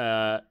is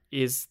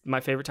my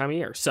favorite time of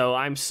year. So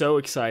I'm so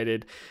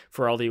excited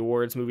for all the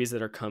awards movies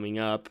that are coming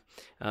up.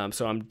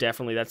 So I'm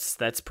definitely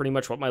that's pretty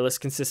much what my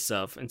list consists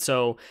of. And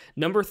so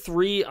number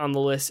 3 on the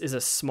list is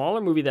a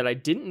smaller movie that I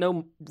didn't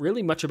know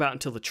really much about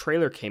until the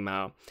trailer came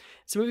out.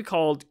 It's a movie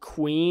called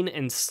Queen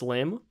and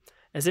Slim.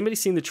 Has anybody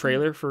seen the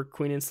trailer for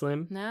Queen and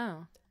Slim?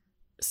 No.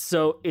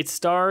 So it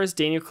stars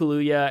Daniel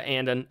Kaluuya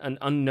and an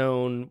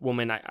unknown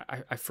woman.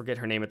 I forget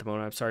her name at the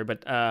moment. I'm sorry,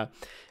 but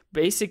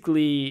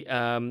basically,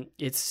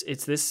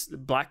 it's this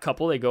black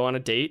couple. They go on a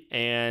date,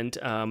 and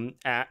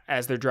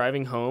as they're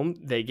driving home,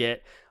 they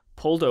get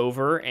pulled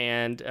over,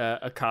 and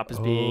a cop is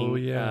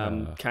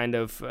being kind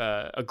of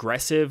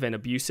aggressive and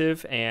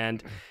abusive,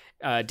 and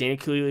Daniel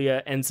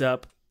Kaluuya ends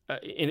up.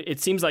 It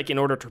seems like in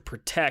order to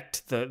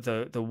protect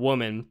the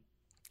woman,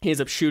 he ends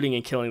up shooting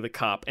and killing the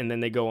cop, and then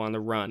they go on the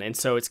run. And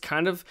so it's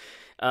kind of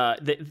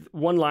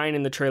one line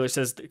in the trailer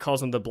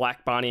calls them the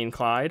Black Bonnie and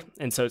Clyde,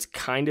 and so it's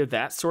kind of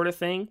that sort of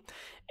thing.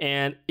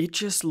 And it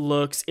just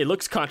looks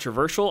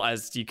controversial,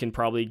 as you can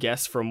probably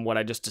guess from what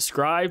I just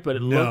described, but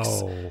it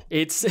looks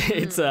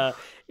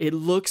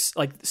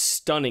like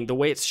stunning. The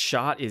way it's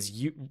shot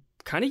is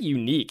kind of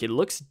unique. It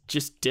looks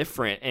just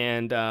different,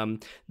 and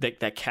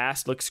that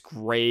cast looks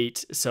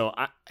great. So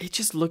it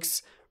just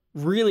looks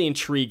really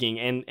intriguing,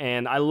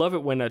 and I love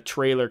it when a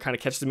trailer kind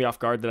of catches me off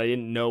guard that I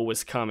didn't know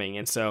was coming.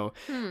 And so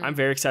I'm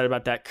very excited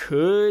about that.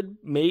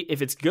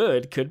 If it's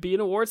good, could be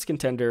an awards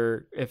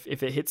contender if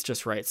it hits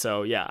just right.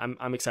 So yeah,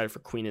 I'm excited for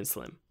Queen and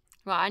Slim.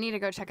 Well, I need to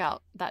go check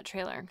out that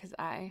trailer because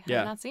I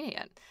have not seen it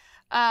yet.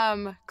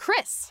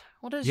 Chris,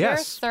 what is your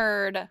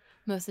third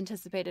most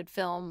anticipated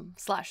film /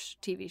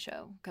 TV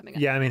show coming up?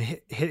 Yeah, I mean,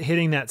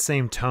 hitting that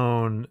same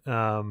tone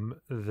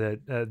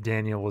that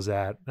Daniel was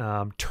at,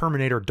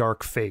 Terminator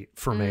Dark Fate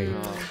for me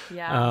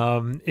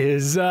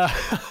is oh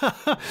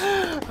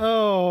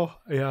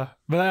yeah,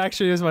 but that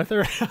actually is my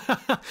third.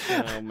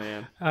 Oh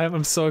man,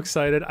 I'm so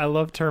excited. I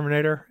love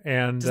Terminator,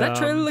 and does that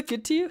trailer look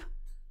good to you?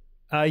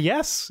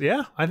 Yes,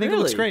 yeah, I think it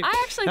looks great.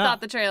 I actually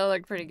thought the trailer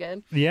looked pretty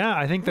good. Yeah,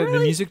 I think that the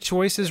music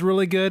choice is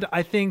really good.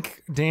 I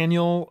think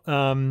Daniel,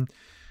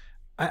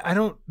 I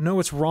don't know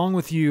what's wrong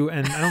with you,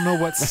 and I don't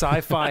know what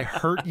sci-fi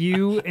hurt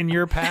you in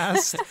your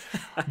past,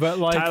 but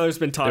like Tyler's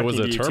been talking to you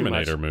too much. It was a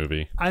Terminator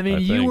movie. I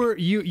mean,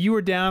 you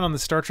were down on the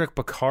Star Trek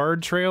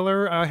Picard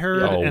trailer, I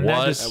heard. Oh, and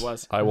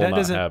what? I will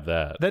not have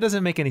that. That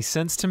doesn't make any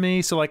sense to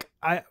me. So like,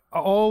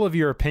 all of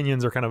your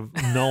opinions are kind of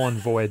null and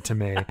void to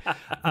me.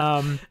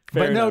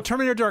 But no,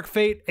 Terminator Dark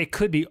Fate, it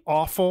could be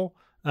awful.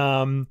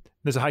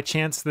 There's a high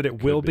chance that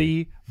it will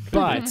be,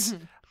 but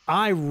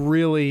I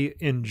really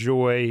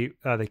enjoy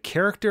the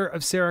character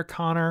of Sarah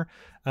Connor,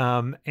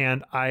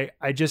 and I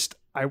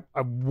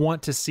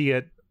want to see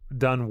it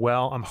done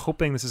well. I'm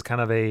hoping this is kind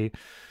of a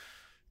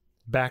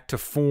back to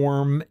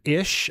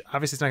form-ish.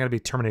 Obviously, it's not going to be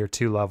Terminator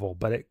 2 level,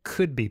 but it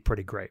could be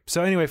pretty great.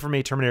 So anyway, for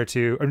me,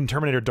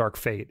 Terminator Dark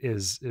Fate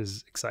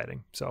is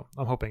exciting. So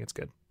I'm hoping it's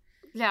good.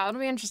 Yeah, it'll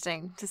be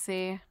interesting to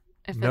see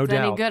if it's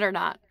any good or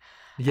not.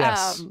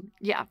 Yes.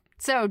 Yeah.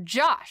 So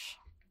Josh,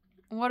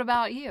 what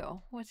about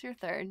you? What's your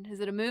third? Is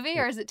it a movie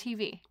or is it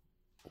TV?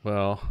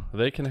 Well,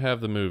 they can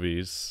have the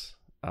movies.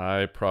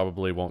 I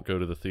probably won't go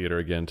to the theater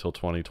again till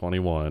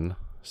 2021.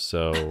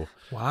 So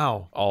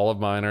wow, all of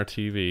mine are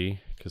TV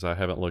because I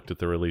haven't looked at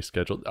the release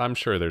schedule. I'm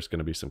sure there's going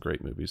to be some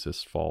great movies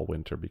this fall,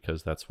 winter,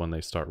 because that's when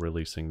they start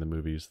releasing the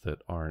movies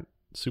that aren't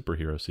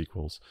superhero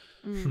sequels,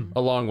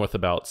 along with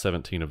about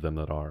 17 of them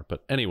that are.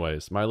 But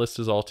anyways, my list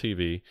is all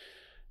TV.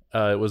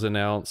 It was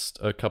announced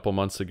a couple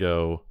months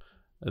ago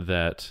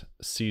that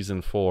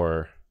season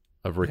 4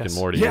 of Rick and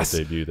Morty will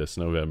debut this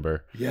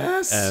November.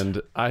 Yes.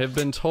 And I have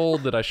been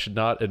told that I should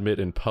not admit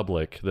in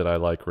public that I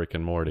like Rick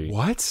and Morty.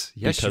 What?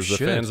 Yes, because the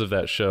fans of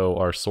that show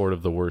are sort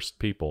of the worst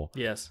people.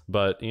 Yes.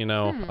 But, you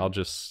know,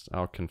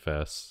 I'll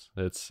confess.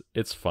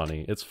 It's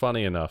funny. It's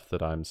funny enough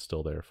that I'm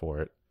still there for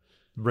it.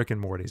 Rick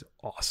and Morty's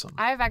awesome.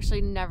 I've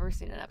actually never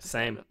seen an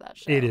episode of that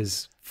show. It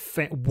is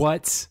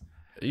what?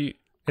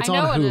 It's I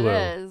know on Hulu. What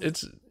it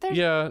is.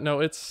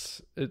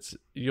 It's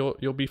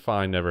you'll be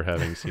fine never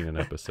having seen an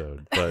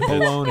episode. But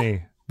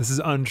baloney. This is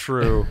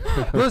untrue.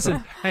 Listen,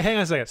 hey, hang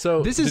on a second.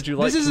 So, did you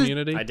like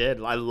Community? I did.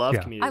 I love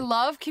Community. I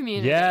love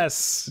Community.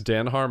 Yes.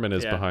 Dan Harmon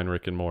is behind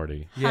Rick and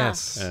Morty.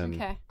 Yes.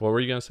 And what were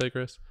you gonna say,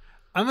 Chris?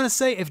 I'm gonna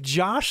say if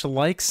Josh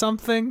likes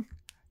something,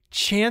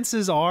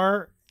 chances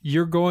are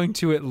you're going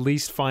to at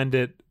least find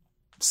it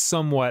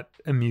somewhat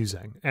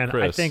amusing. And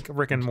Chris, I think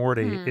Rick and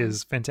Morty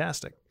is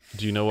fantastic.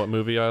 Do you know what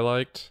movie I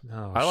liked?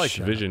 Oh, I liked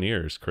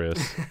Visioneers, Chris.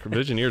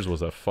 Visioneers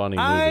was a funny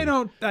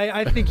movie.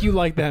 I think you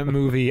like that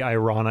movie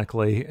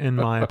ironically, in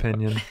my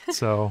opinion.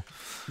 So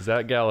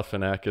Zach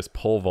Galifianakis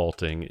pole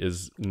vaulting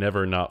is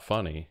never not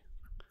funny.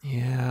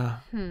 Yeah.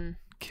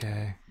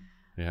 Okay.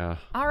 Yeah.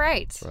 All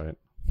right. That's right.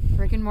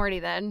 Rick and Morty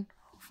then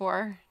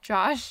for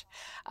Josh.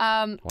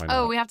 Why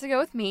not? We have to go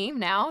with me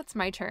now. It's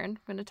my turn. I'm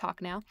going to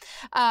talk now.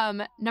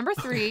 Number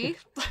 3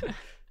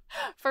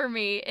 for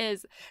me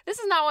is, this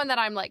is not one that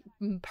I'm like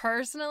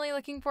personally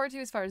looking forward to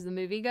as far as the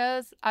movie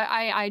goes.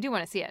 I do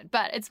want to see it,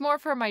 but it's more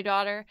for my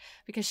daughter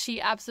because she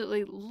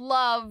absolutely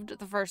loved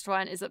the first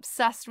one, is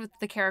obsessed with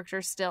the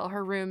characters still.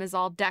 Her room is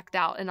all decked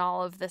out and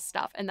all of this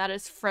stuff, and that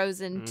is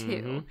Frozen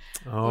 2,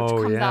 which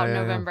comes out in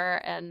November,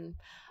 and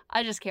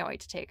I just can't wait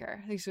to take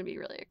her. I think she's going to be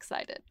really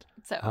excited.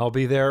 So I'll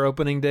be there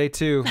opening day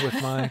too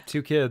with my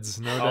 2 kids.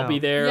 No doubt. I'll be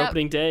there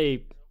opening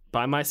day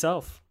by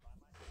myself.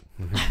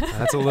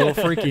 That's a little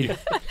freaky.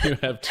 You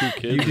have 2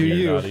 kids.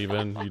 You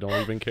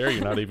don't even care.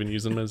 You're not even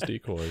using them as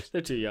decoys.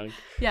 They're too young.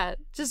 Yeah,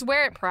 just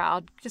wear it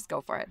proud. Just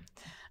go for it.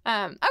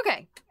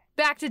 Okay,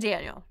 back to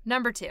Daniel.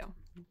 Number 2.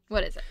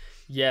 What is it?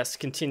 Yes,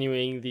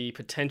 continuing the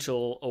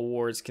potential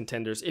awards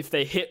contenders. If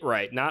they hit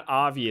right, not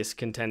obvious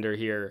contender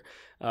here,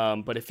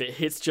 but if it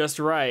hits just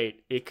right,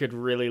 it could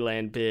really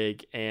land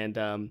big.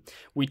 And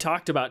we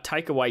talked about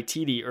Taika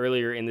Waititi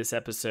earlier in this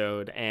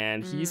episode,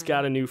 and he's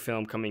got a new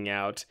film coming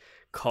out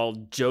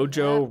called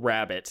Jojo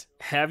Rabbit.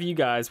 Have you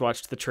guys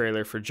watched the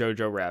trailer for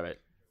Jojo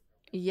Rabbit?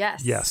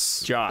 Yes.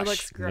 Yes. Josh. It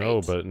looks great.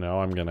 No, but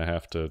now I'm gonna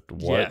have to.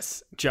 What?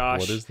 Yes. Josh.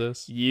 What is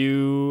this?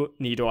 You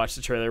need to watch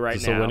the trailer right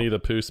Is now. this a Winnie the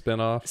Pooh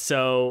spinoff?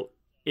 So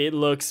it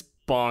looks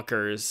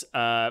bonkers.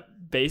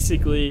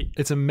 Basically,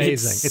 It's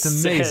amazing. It's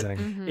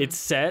amazing. It's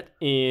set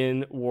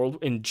in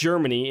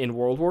Germany in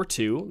World War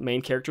II.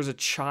 Main character is a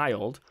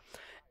child,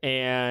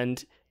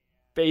 and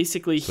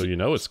basically, So you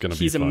know it's gonna be.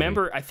 he's funny. a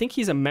member. I think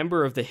he's a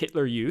member of the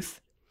Hitler Youth,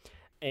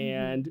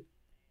 and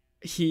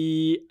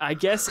he, I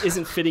guess,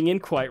 isn't fitting in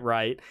quite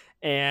right.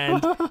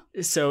 And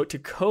so to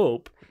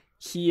cope,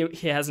 he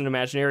has an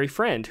imaginary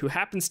friend who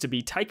happens to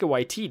be Taika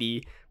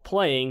Waititi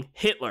playing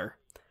Hitler.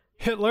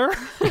 Hitler.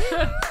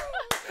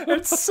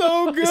 It's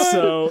so good.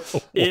 So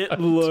it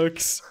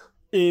looks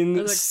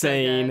looks so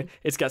insane. good.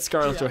 It's got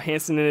Scarlett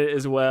Johansson in it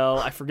as well.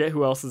 I forget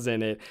who else is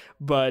in it,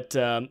 but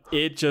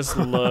it just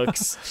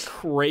looks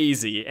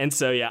crazy. And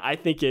so yeah, I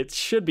think it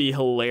should be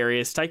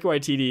hilarious. Taika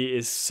Waititi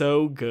is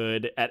so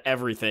good at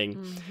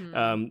everything.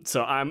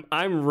 So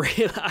I'm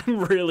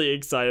really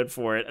excited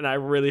for it, and I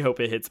really hope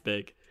it hits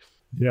big.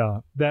 Yeah,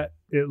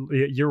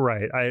 you're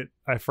right.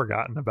 I've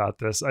forgotten about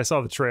this. I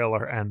saw the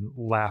trailer and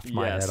laughed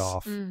my Yes. head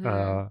off.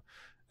 Mhm.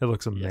 It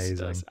looks Yes, it amazing.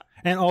 does.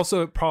 And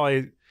also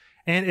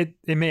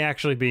it may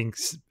actually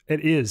it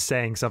is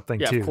saying something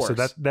Yeah, of too. So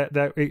course.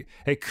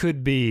 it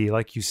could be,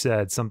 like you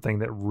said, something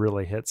that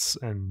really hits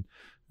and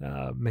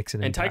makes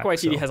an And impact. Taika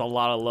Waititi so. has a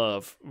lot of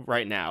love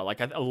right now. Like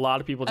a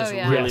lot of people just Oh,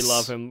 yeah. really Yes.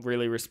 love him,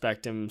 really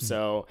respect him.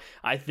 So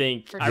I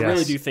think For I sure. really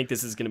Yes. do think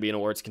this is going to be an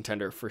awards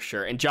contender for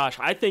sure. And Josh,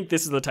 I think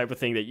this is the type of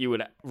thing that you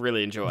would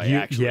really enjoy.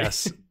 Actually,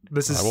 Yes,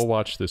 this is. I will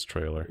watch this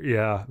trailer.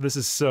 Yeah, this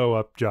is so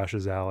up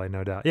Josh's alley,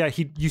 no doubt. Yeah,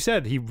 you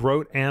said he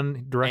wrote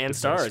and directed and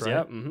stars. this, right?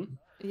 Yeah, hmm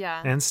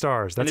Yeah. And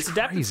stars. and That's it's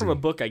adapted crazy. from a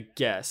book, I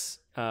guess,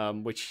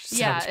 which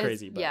Yeah, sounds it's-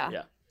 crazy. But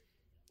yeah.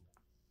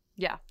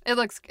 Yeah. It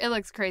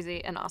looks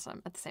crazy and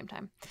awesome at the same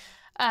time.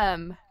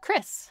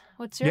 Chris,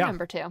 what's your Yeah.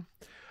 number 2?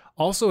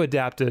 Also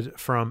adapted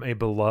from a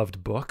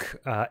beloved book,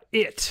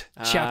 It,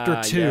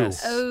 Chapter 2.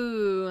 Yes.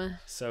 Oh.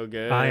 So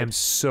good. I am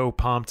so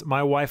pumped.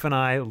 My wife and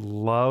I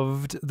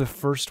loved the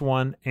first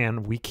one,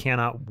 and we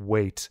cannot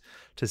wait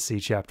to see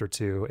Chapter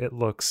 2. It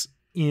looks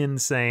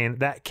insane.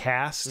 That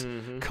cast,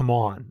 come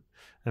on.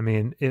 I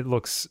mean, it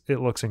looks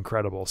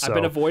incredible. So I've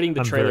been avoiding the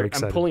I'm trailer. very I'm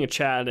excited. pulling a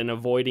Chad and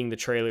avoiding the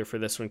trailer for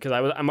this one because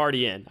I'm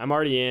already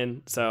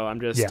in. So I'm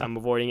Yeah. I'm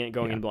avoiding it,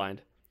 going in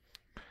blind.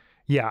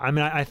 Yeah, I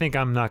mean, I think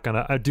I'm not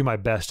gonna. I do my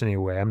best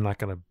anyway. I'm not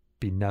gonna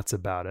be nuts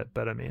about it.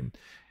 But I mean,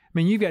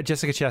 you've got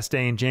Jessica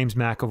Chastain, James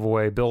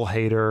McAvoy, Bill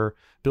Hader,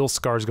 Bill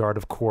Skarsgård,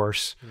 of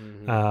course,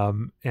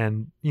 and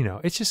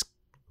it's just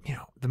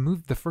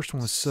the first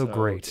one was so So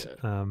great.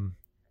 good.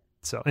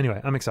 So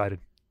anyway, I'm excited.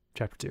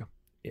 Chapter 2,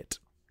 It.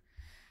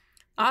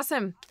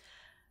 Awesome.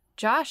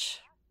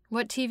 Josh,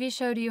 what TV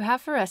show do you have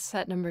for us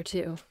at number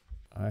 2?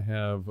 I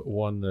have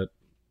one that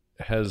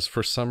has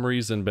for some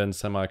reason been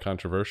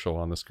semi-controversial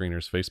on the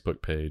Screeners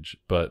Facebook page,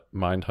 but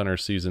Mindhunter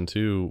season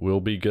 2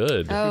 will be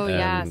good. Oh,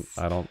 and yes.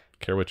 I don't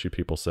care what you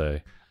people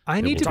say.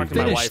 I need will to be Talking to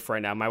my finish. wife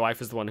right now. My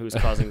wife is the one who's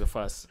causing the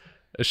fuss.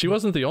 She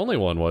wasn't the only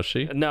one, was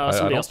she? No, I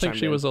somebody don't else think chimed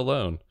she in. was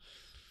alone.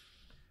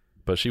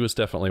 But she was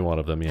definitely one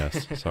of them,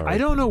 yes. Sorry. I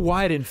don't know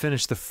why I didn't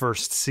finish the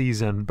first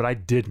season, but I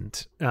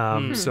didn't.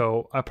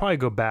 So I'll probably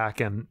go back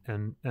and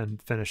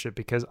finish it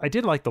because I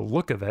did like the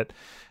look of it.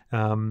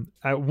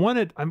 I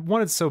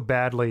wanted so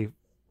badly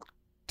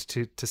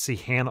to see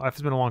Hannibal.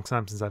 It's been a long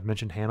time since I've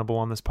mentioned Hannibal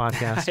on this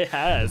podcast. It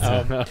has.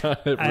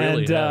 It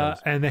really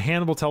has. And the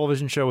Hannibal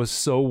television show is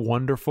so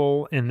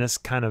wonderful in this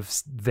kind of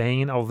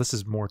vein. Oh, this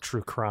is more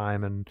true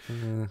crime and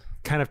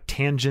kind of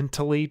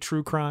tangentially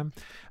true crime.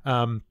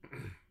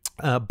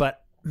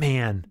 But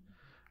man,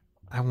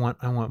 I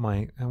want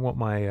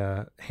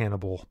my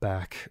Hannibal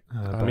back.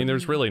 I mean,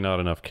 there's really not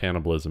enough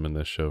cannibalism in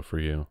this show for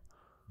you.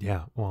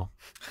 yeah, well,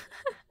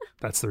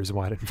 that's the reason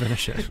why I didn't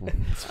finish it.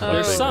 There's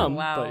Oh, some,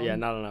 wow. but yeah,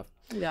 not enough.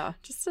 Yeah,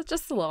 just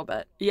a little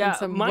bit. Yeah, In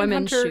some Mindhunter-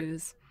 women's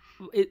shoes.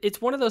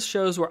 It's one of those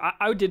shows where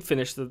I did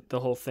finish the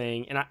whole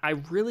thing, and I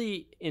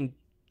really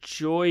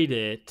enjoyed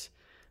it,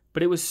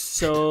 but it was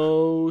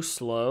so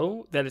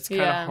slow that it's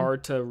kind of Yeah.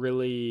 hard to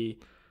really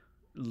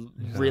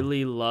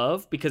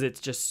love because it's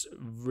just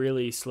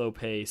really slow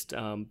paced,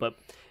 but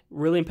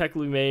really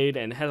impeccably made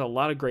and has a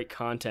lot of great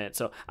content.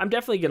 So I'm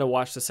definitely gonna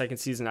watch the second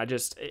season.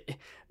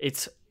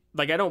 It's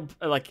like I don't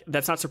like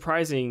that's not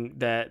surprising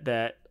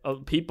that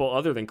people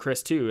other than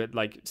Chris too had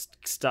like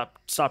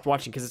stopped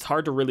watching because it's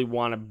hard to really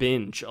want to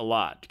binge a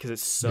lot because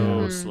it's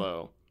so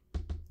slow.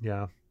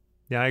 Yeah,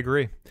 I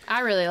agree. I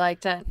really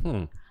liked it.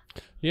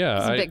 Yeah, I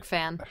was a big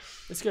fan.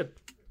 It's good.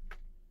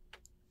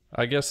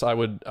 I guess I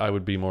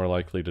would be more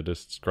likely to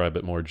describe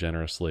it more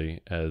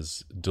generously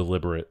as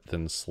deliberate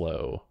than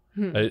slow.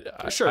 Sure,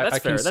 that's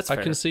fair. Can, That's I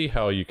fair. can see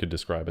how you could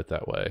describe it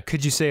that way.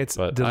 Could you say it's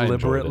But I enjoyed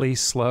deliberately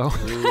slow?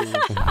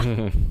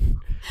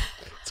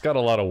 It's got a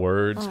lot of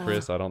words,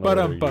 Chris. I don't know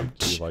whether you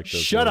like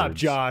those Shut up,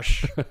 words.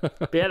 Josh.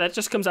 But yeah, that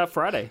just comes out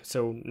Friday,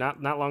 so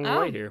not long Oh.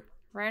 away here.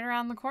 Right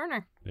around the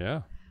corner.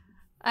 Yeah.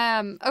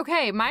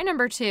 Okay, my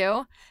number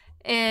 2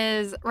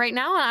 is right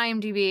now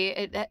on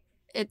IMDb.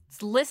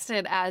 It's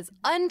listed as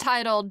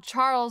Untitled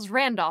Charles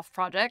Randolph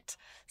Project.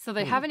 So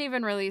they haven't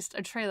even released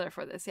a trailer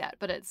for this yet,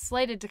 but it's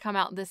slated to come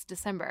out this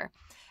December.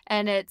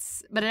 But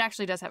it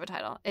actually does have a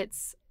title.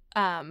 It's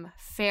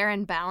Fair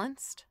and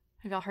Balanced.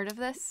 Have y'all heard of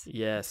this?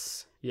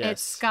 Yes.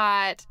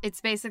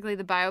 It's basically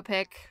the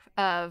biopic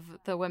of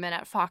the women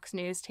at Fox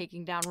News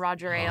taking down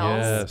Roger Ailes.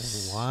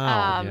 Yes.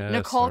 Wow. Yes,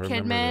 Nicole I remember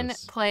Kidman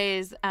this.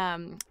 plays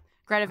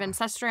Greta Van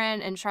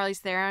Susteren, and Charlize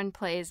Theron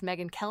plays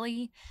Megyn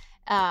Kelly.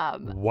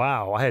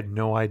 Wow, I had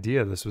no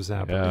idea this was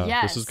happening. Yeah,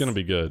 Yes. this is going to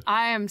be good.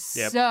 I am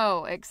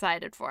so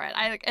excited for it.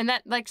 And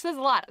that says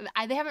a lot.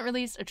 They haven't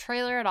released a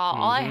trailer at all.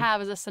 All I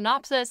have is a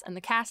synopsis and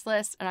the cast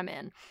list, and I'm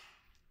in.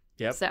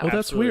 Yep. So Oh, that's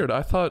absolutely. weird.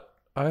 I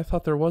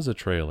thought there was a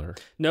trailer.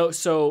 No,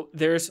 so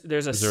there's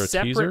a Is there a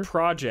separate teaser?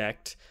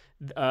 project.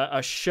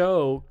 A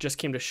show just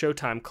came to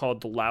Showtime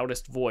called The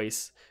Loudest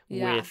Voice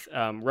Yeah. with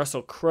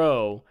Russell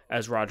Crowe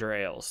as Roger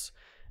Ailes.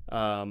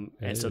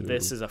 And so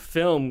this Ooh. is a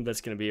film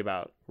that's going to be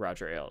about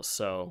Roger Ailes.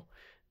 So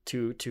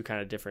two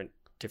kind of different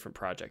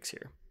projects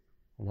here.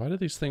 Why do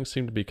these things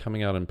seem to be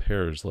coming out in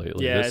pairs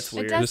lately? Yeah, this, it's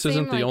weird. It does This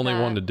isn't seem the like only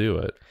that. one to do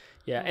it.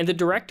 Yeah, and the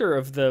director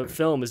of the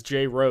film is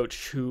Jay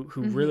Roach, who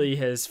really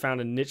has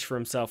found a niche for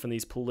himself in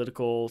these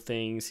political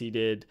things. He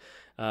did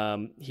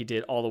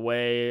All the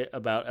Way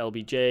about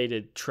LBJ,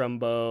 did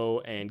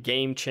Trumbo and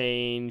Game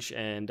Change,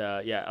 and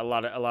a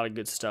lot of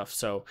good stuff.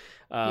 So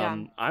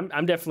I'm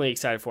definitely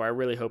excited for it. I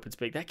really hope it's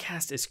big. That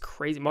cast is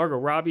crazy. Margot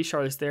Robbie,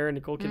 Charlize Theron,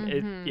 Nicole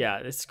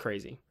Kidman. It's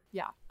crazy.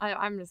 Yeah,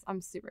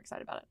 I'm super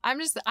excited about it.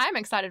 I'm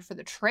excited for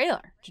the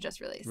trailer to just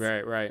release.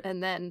 Right.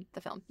 And then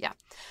the film. Yeah.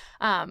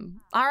 All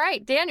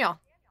right, Daniel.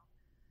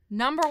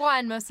 Number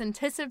 1 most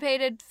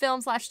anticipated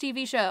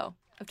film/TV show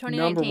of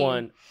 2019. Number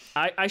 1.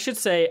 I should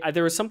say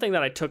there was something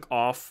that I took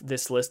off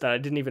this list that I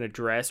didn't even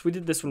address. We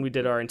did this when we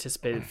did our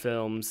anticipated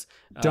films.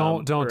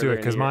 Don't do earlier it in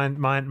because the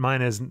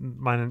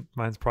year.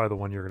 mine's probably the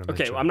one you're going to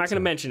mention. Okay, well, I'm not going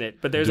to mention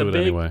it, but there's Do a it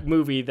big anyway.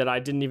 movie that I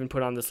didn't even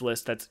put on this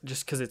list. That's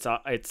just because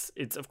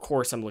it's of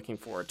course I'm looking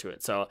forward to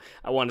it. So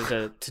I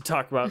wanted to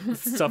talk about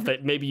stuff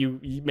that maybe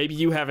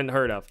you haven't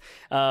heard of.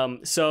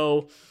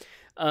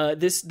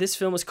 This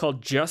film is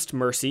called Just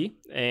Mercy,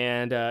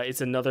 and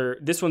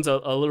this one's a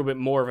little bit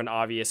more of an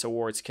obvious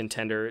awards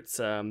contender. It's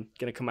going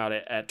to come out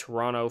at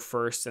Toronto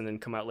first and then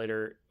come out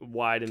later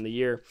wide in the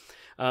year.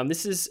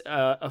 This is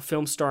a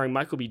film starring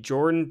Michael B.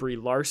 Jordan, Brie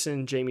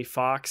Larson, Jamie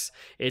Foxx.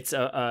 It's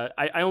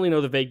I only know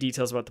the vague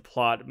details about the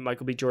plot.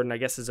 Michael B. Jordan, I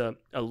guess, is a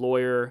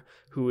lawyer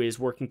who is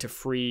working to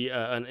free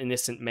an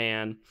innocent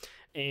man,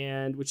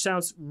 and which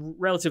sounds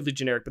relatively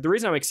generic. But the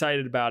reason I'm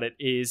excited about it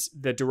is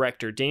the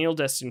director, Daniel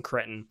Destin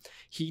Cretton.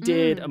 He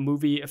did a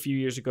movie a few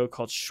years ago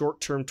called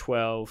Short Term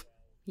 12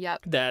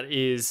 Yep. that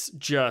is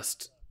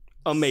just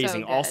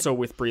amazing. So good. Also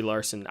with Brie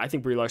Larson. I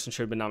think Brie Larson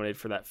should have been nominated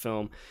for that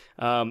film.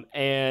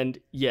 And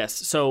yes,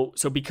 so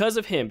because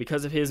of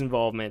his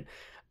involvement,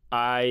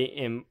 I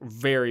am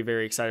very,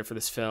 very excited for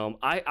this film.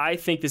 I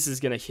think this is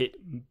going to hit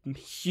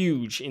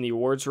huge in the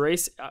awards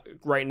race.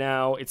 Right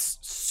now, it's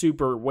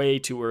super way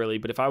too early.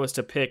 But if I was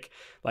to pick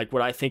like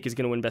what I think is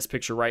going to win Best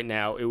Picture right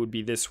now, it would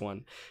be this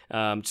one,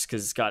 just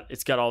because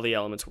it's got all the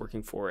elements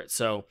working for it.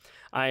 So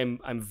I'm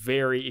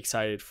very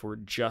excited for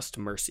Just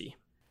Mercy.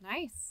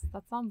 Nice.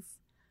 That sounds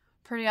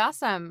pretty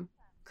awesome.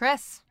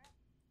 Chris,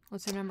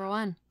 what's your number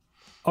 1?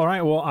 All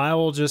right, well, I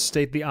will just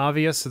state the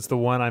obvious. It's the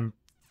one I'm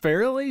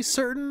fairly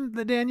certain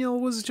that Daniel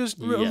was just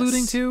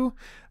alluding to,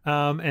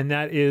 and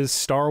that is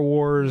Star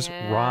Wars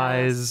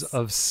Rise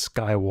of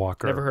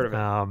Skywalker. Never heard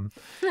of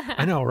it.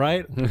 I know,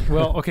 right?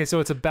 Well, okay, so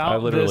it's about I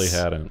literally this...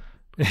 hadn't.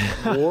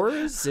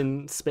 Wars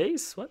in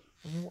space? What?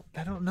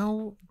 I don't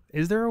know.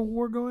 Is there a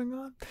war going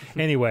on?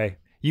 Anyway,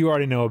 you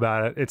already know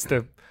about it. It's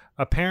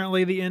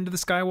apparently the end of the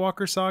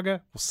Skywalker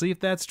saga. We'll see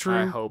if that's true.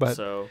 I hope but,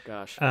 so.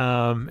 Gosh.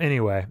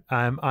 Anyway,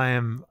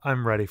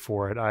 I'm ready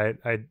for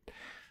it.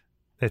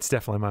 It's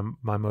definitely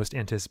my most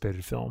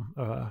anticipated film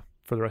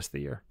for the rest of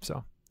the year.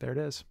 So there it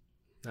is.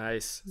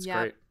 Nice. It's Yep.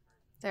 great.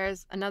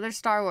 There's another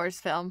Star Wars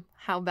film.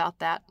 How about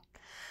that?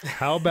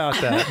 How about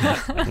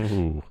that?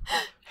 Ooh,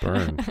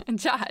 burn.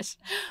 Josh,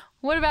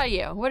 what about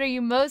you? What are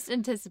you most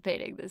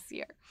anticipating this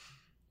year?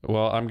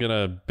 Well, I'm going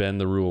to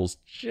bend the rules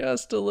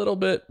just a little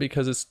bit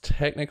because it's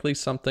technically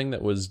something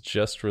that was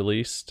just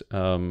released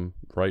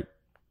right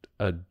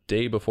a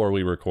day before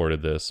we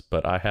recorded this,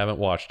 but I haven't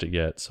watched it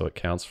yet, so it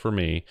counts for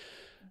me.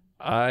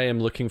 I am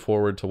looking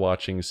forward to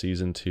watching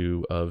season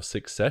 2 of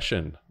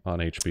Succession on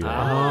HBO.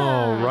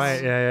 Oh,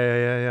 right.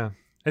 Yeah.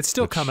 It's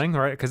still coming,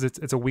 right? Because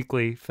it's a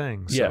weekly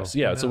thing. So Yes,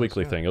 yeah, it's a who knows?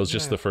 weekly Yeah. thing. It was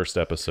just the first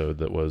episode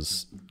that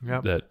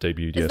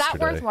debuted Is yesterday. that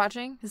worth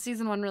watching? Is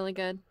season 1 really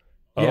good?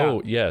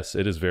 Oh, yes,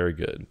 it is very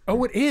good.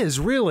 Oh, it is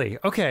really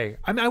okay.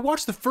 I mean, I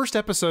watched the first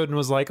episode and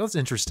was like, "Oh, that's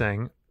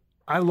interesting."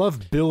 I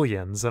love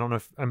Billions. I don't know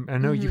if I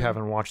know you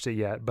haven't watched it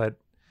yet, but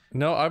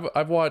No,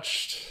 I've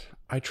watched.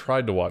 I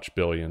tried to watch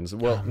Billions.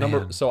 Well,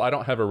 so I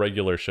don't have a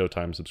regular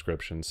Showtime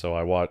subscription, so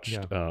I watched.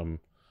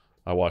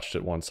 I watched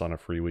it once on a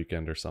free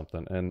weekend or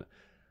something, and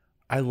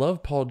I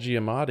love Paul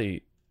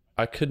Giamatti.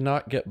 I could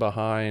not get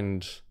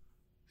behind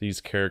these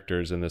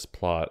characters in this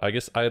plot. I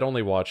guess I had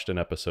only watched an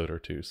episode or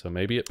two, so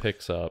maybe it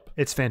picks up.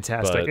 It's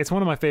fantastic. But- It's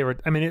one of my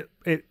favorite. I mean,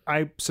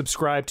 I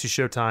subscribe to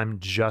Showtime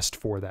just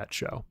for that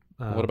show.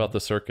 What about the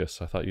circus?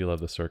 I thought you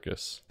loved the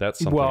circus. That's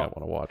something I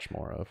want to watch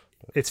more of.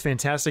 It's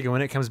fantastic, and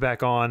when it comes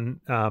back on,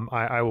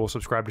 I will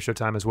subscribe to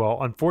Showtime as well.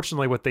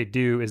 Unfortunately, what they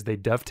do is they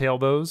dovetail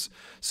those,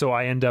 so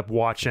I end up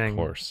watching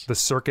the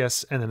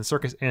circus, and then the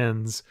circus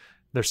ends.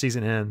 Their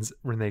season ends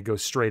when they go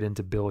straight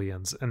into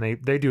Billions, and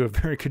they do a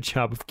very good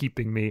job of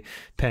keeping me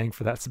paying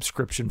for that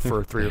subscription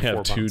for 3 or 4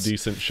 months. They have 2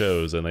 decent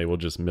shows, and they will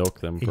just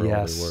milk them for all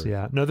they're worth.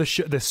 Yeah. No,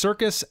 the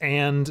circus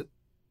and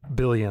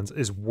Billions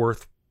is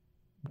worth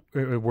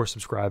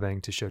subscribing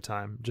to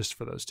Showtime just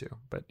for those 2.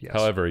 But yes.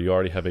 However, you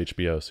already have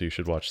HBO, so you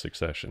should watch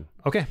Succession.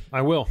 Okay,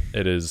 I will.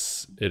 It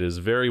is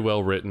very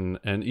well written,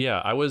 and yeah,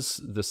 I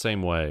was the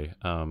same way.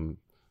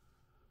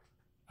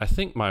 I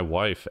think my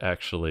wife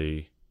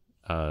actually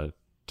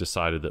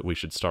decided that we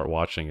should start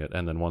watching it,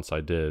 and then once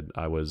I did,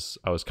 I was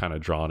kind of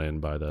drawn in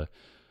by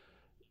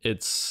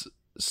it's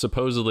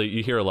supposedly,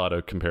 you hear a lot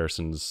of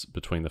comparisons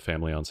between the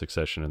family on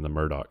Succession and the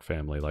Murdoch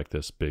family, like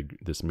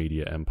this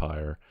media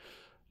empire.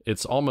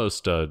 It's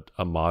almost a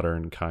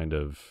modern kind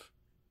of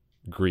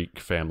Greek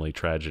family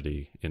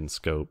tragedy in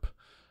scope,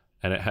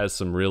 and it has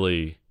some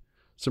really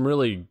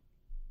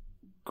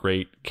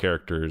great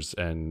characters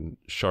and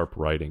sharp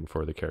writing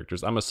for the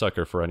characters. I'm a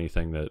sucker for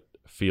anything that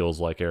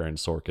feels like Aaron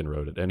Sorkin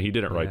wrote it, and he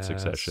didn't write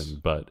Succession,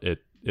 but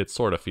it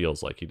sort of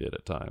feels like he did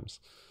at times.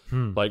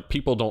 Like,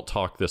 people don't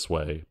talk this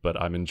way, but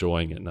I'm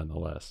enjoying it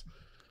nonetheless.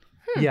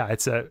 Yeah,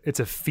 it's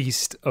a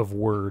feast of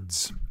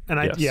words, and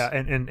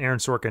and Aaron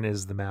Sorkin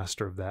is the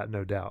master of that,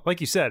 no doubt.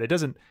 Like you said,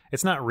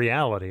 it's not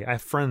reality. I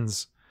have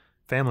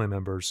family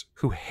members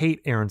who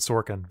hate Aaron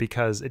Sorkin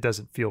because it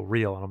doesn't feel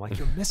real, and I'm like,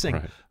 you're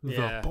missing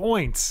the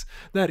point.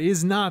 That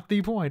is not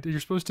the point. You're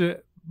supposed to,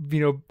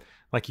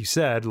 like you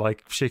said,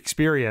 like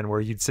Shakespearean,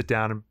 where you'd sit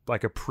down and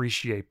like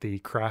appreciate the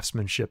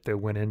craftsmanship that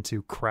went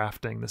into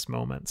crafting this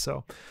moment.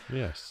 So,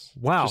 yes,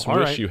 wow. Just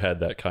wish you had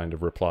that kind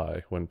of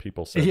reply when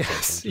people say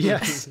something.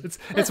 Yes,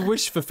 it's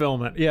wish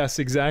fulfillment. Yes,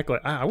 exactly.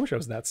 I wish I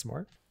was that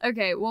smart.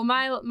 Okay, well,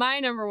 my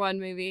number one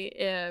movie,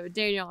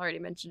 Daniel already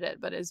mentioned it,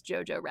 but is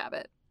Jojo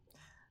Rabbit.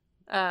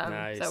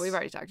 Nice. So we've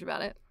already talked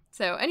about it.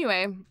 So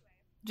anyway,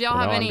 do y'all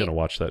have any? I'm gonna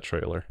watch that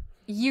trailer.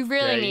 You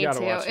really need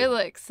to. It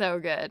looks so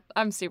good.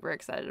 I'm super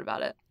excited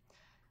about it.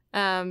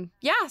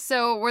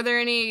 So were there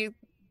any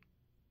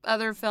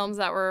other films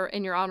that were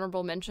in your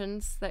honorable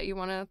mentions that you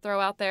want to throw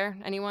out there?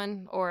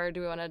 Anyone? Or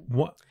do we want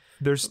to...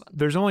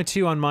 There's only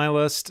 2 on my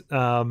list.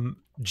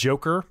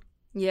 Joker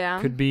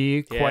could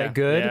be quite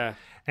good. Yeah.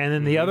 And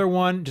then the other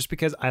one, just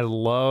because I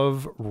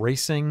love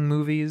racing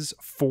movies,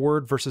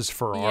 Ford versus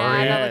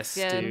Ferrari. Yeah, that looks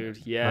good.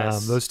 Dude,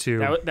 yes. Those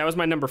 2. That was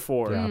my number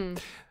 4. Yeah.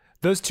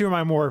 Those 2 are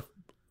my more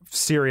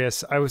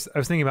serious. I was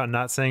thinking about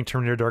not saying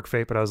Terminator Dark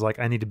Fate, but I was like,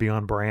 I need to be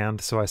on brand,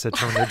 so I said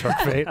Terminator Dark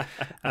Fate.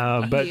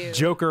 But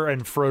Joker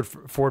and Ford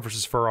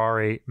versus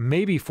Ferrari,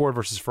 maybe Ford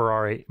versus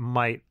Ferrari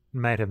might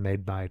have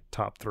made my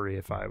top 3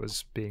 if I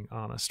was being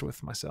honest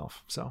with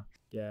myself. So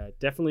yeah,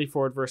 definitely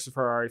Ford versus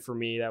Ferrari for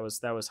me. That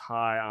was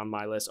high on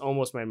my list.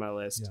 Almost made my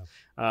list.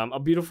 Yeah. A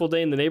Beautiful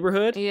Day in the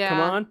Neighborhood. Yeah. Come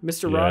on,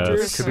 Mr.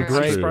 Rogers. Could be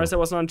great. I'm surprised that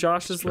wasn't on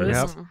Josh's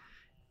list. Yep.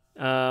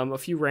 A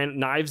few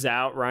Knives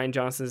Out, Rian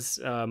Johnson's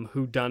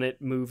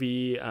Whodunit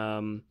movie,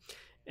 and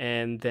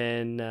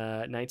then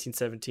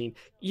 1917.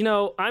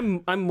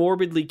 I'm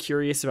morbidly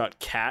curious about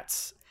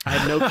Cats. I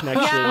have no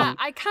connection. Yeah,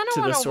 I kind of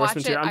want to watch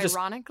it.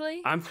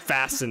 Ironically, I'm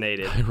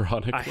fascinated.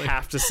 Ironically, I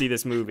have to see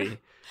this movie.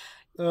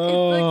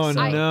 Oh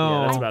no!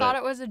 Yeah, I thought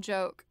it was a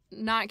joke.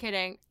 Not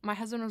kidding. My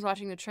husband was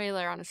watching the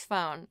trailer on his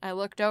phone. I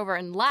looked over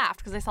and laughed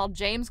because I saw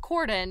James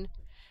Corden.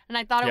 And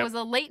I thought it was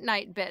a late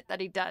night bit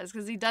that he does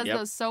because he does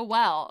those so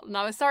well. And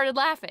I started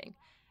laughing.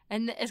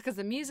 And it's because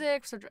the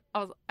music. So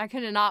I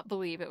could not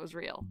believe it was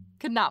real.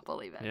 Could not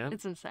believe it. Yep.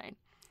 It's insane.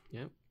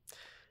 Yep.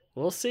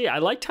 We'll see. I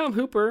like Tom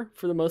Hooper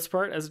for the most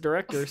part as a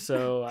director.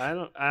 So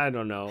I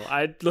don't know.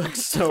 I look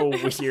so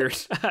weird.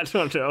 I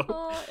don't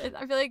know.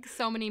 I feel like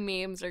so many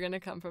memes are going to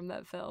come from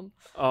that film.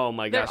 Oh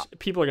my gosh.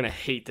 People are going to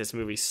hate this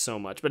movie so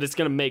much. But it's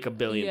going to make $1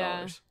 billion.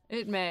 Yeah,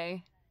 it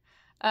may.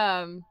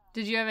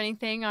 Did you have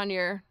anything on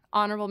your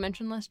honorable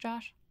mention list,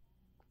 Josh?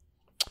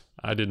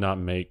 I did not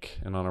make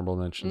an honorable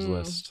mentions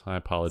list. I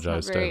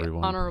apologize to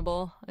everyone.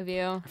 Honorable of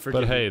you.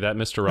 But hey, that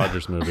Mr.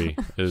 Rogers movie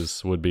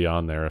would be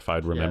on there if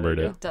I'd remembered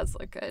it. It does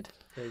look good.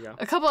 There you go.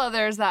 A couple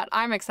others that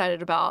I'm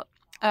excited about.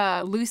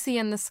 Lucy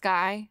in the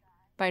Sky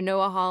by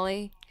Noah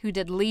Hawley, who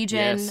did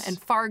Legion and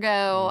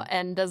Fargo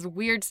and does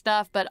weird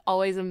stuff, but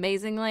always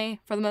amazingly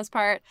for the most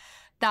part.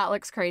 That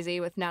looks crazy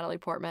with Natalie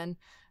Portman.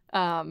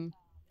 And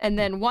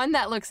then one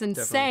that looks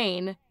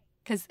insane,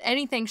 because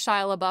anything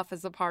Shia LaBeouf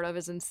is a part of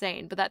is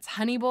insane, but that's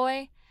Honey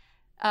Boy.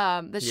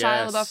 That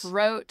Shia LaBeouf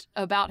wrote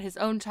about his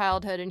own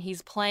childhood, and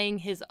he's playing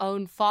his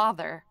own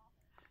father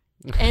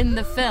in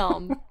the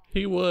film.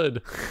 He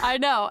would. I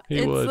know.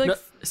 He would.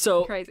 Looks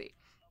crazy.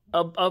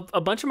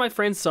 A bunch of my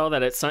friends saw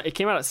that it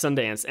came out at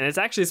Sundance, and it's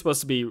actually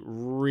supposed to be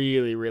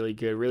really, really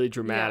good, really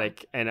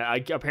dramatic. Yeah.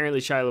 And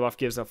apparently Shia LaBeouf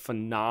gives a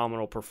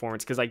phenomenal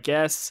performance because I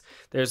guess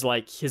there's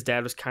like his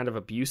dad was kind of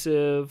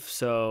abusive,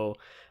 so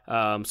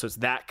it's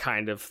that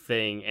kind of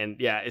thing. And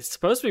yeah, it's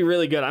supposed to be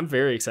really good. I'm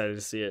very excited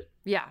to see it.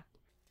 Yeah.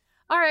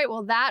 All right.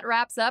 Well, that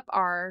wraps up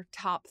our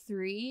top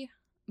 3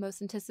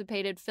 most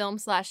anticipated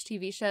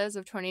film/TV shows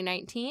of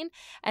 2019.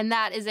 And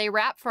that is a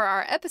wrap for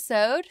our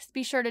episode.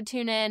 Be sure to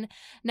tune in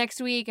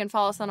next week and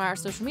follow us on our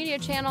social media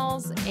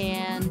channels,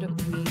 and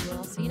we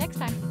will see you next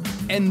time.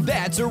 And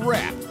that's a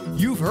wrap.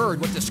 You've heard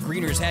what the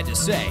screeners had to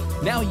say.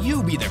 Now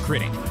you be the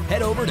critic.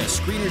 Head over to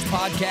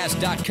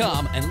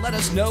screenerspodcast.com and let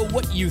us know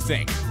what you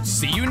think.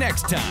 See you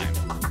next time.